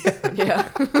 years? Yeah. Yeah.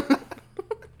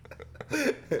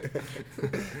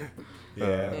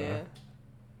 Yeah. Yeah.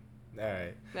 All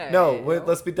right. Yeah, No, yeah, wait, no.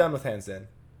 let's be done with hands in.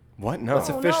 What? No. Let's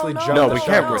officially no, jump no, the we shark.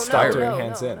 can't We're retire. stuck doing no,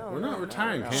 hands in. We're not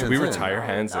retiring. Should we retire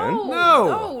hands in?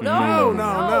 No.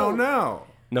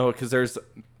 No, because there's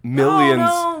millions.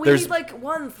 No, we there's need like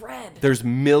one thread. there's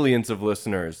millions of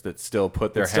listeners that still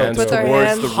put their still hands put their towards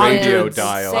hands the in, radio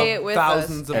dial say it with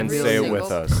thousands us of and every say it single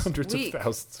with us. Hundreds week. of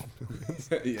thousands.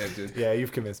 Yeah, dude. Yeah,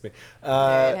 you've convinced me.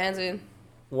 Hands in.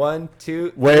 1,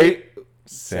 2, Wait.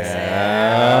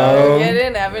 Oh, get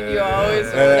in, Evan. You always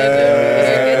wanted to.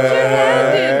 Get your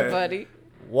hand in, buddy.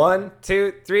 1,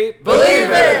 2, 3.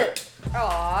 Believe it.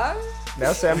 Aw.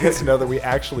 Now Sam gets to know that we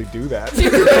actually do that.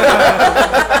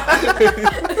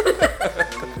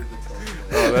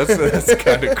 Oh, that's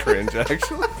kind of cringe,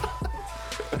 actually.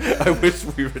 I wish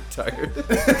we retired.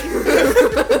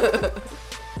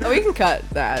 Oh, we can cut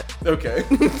that. Okay.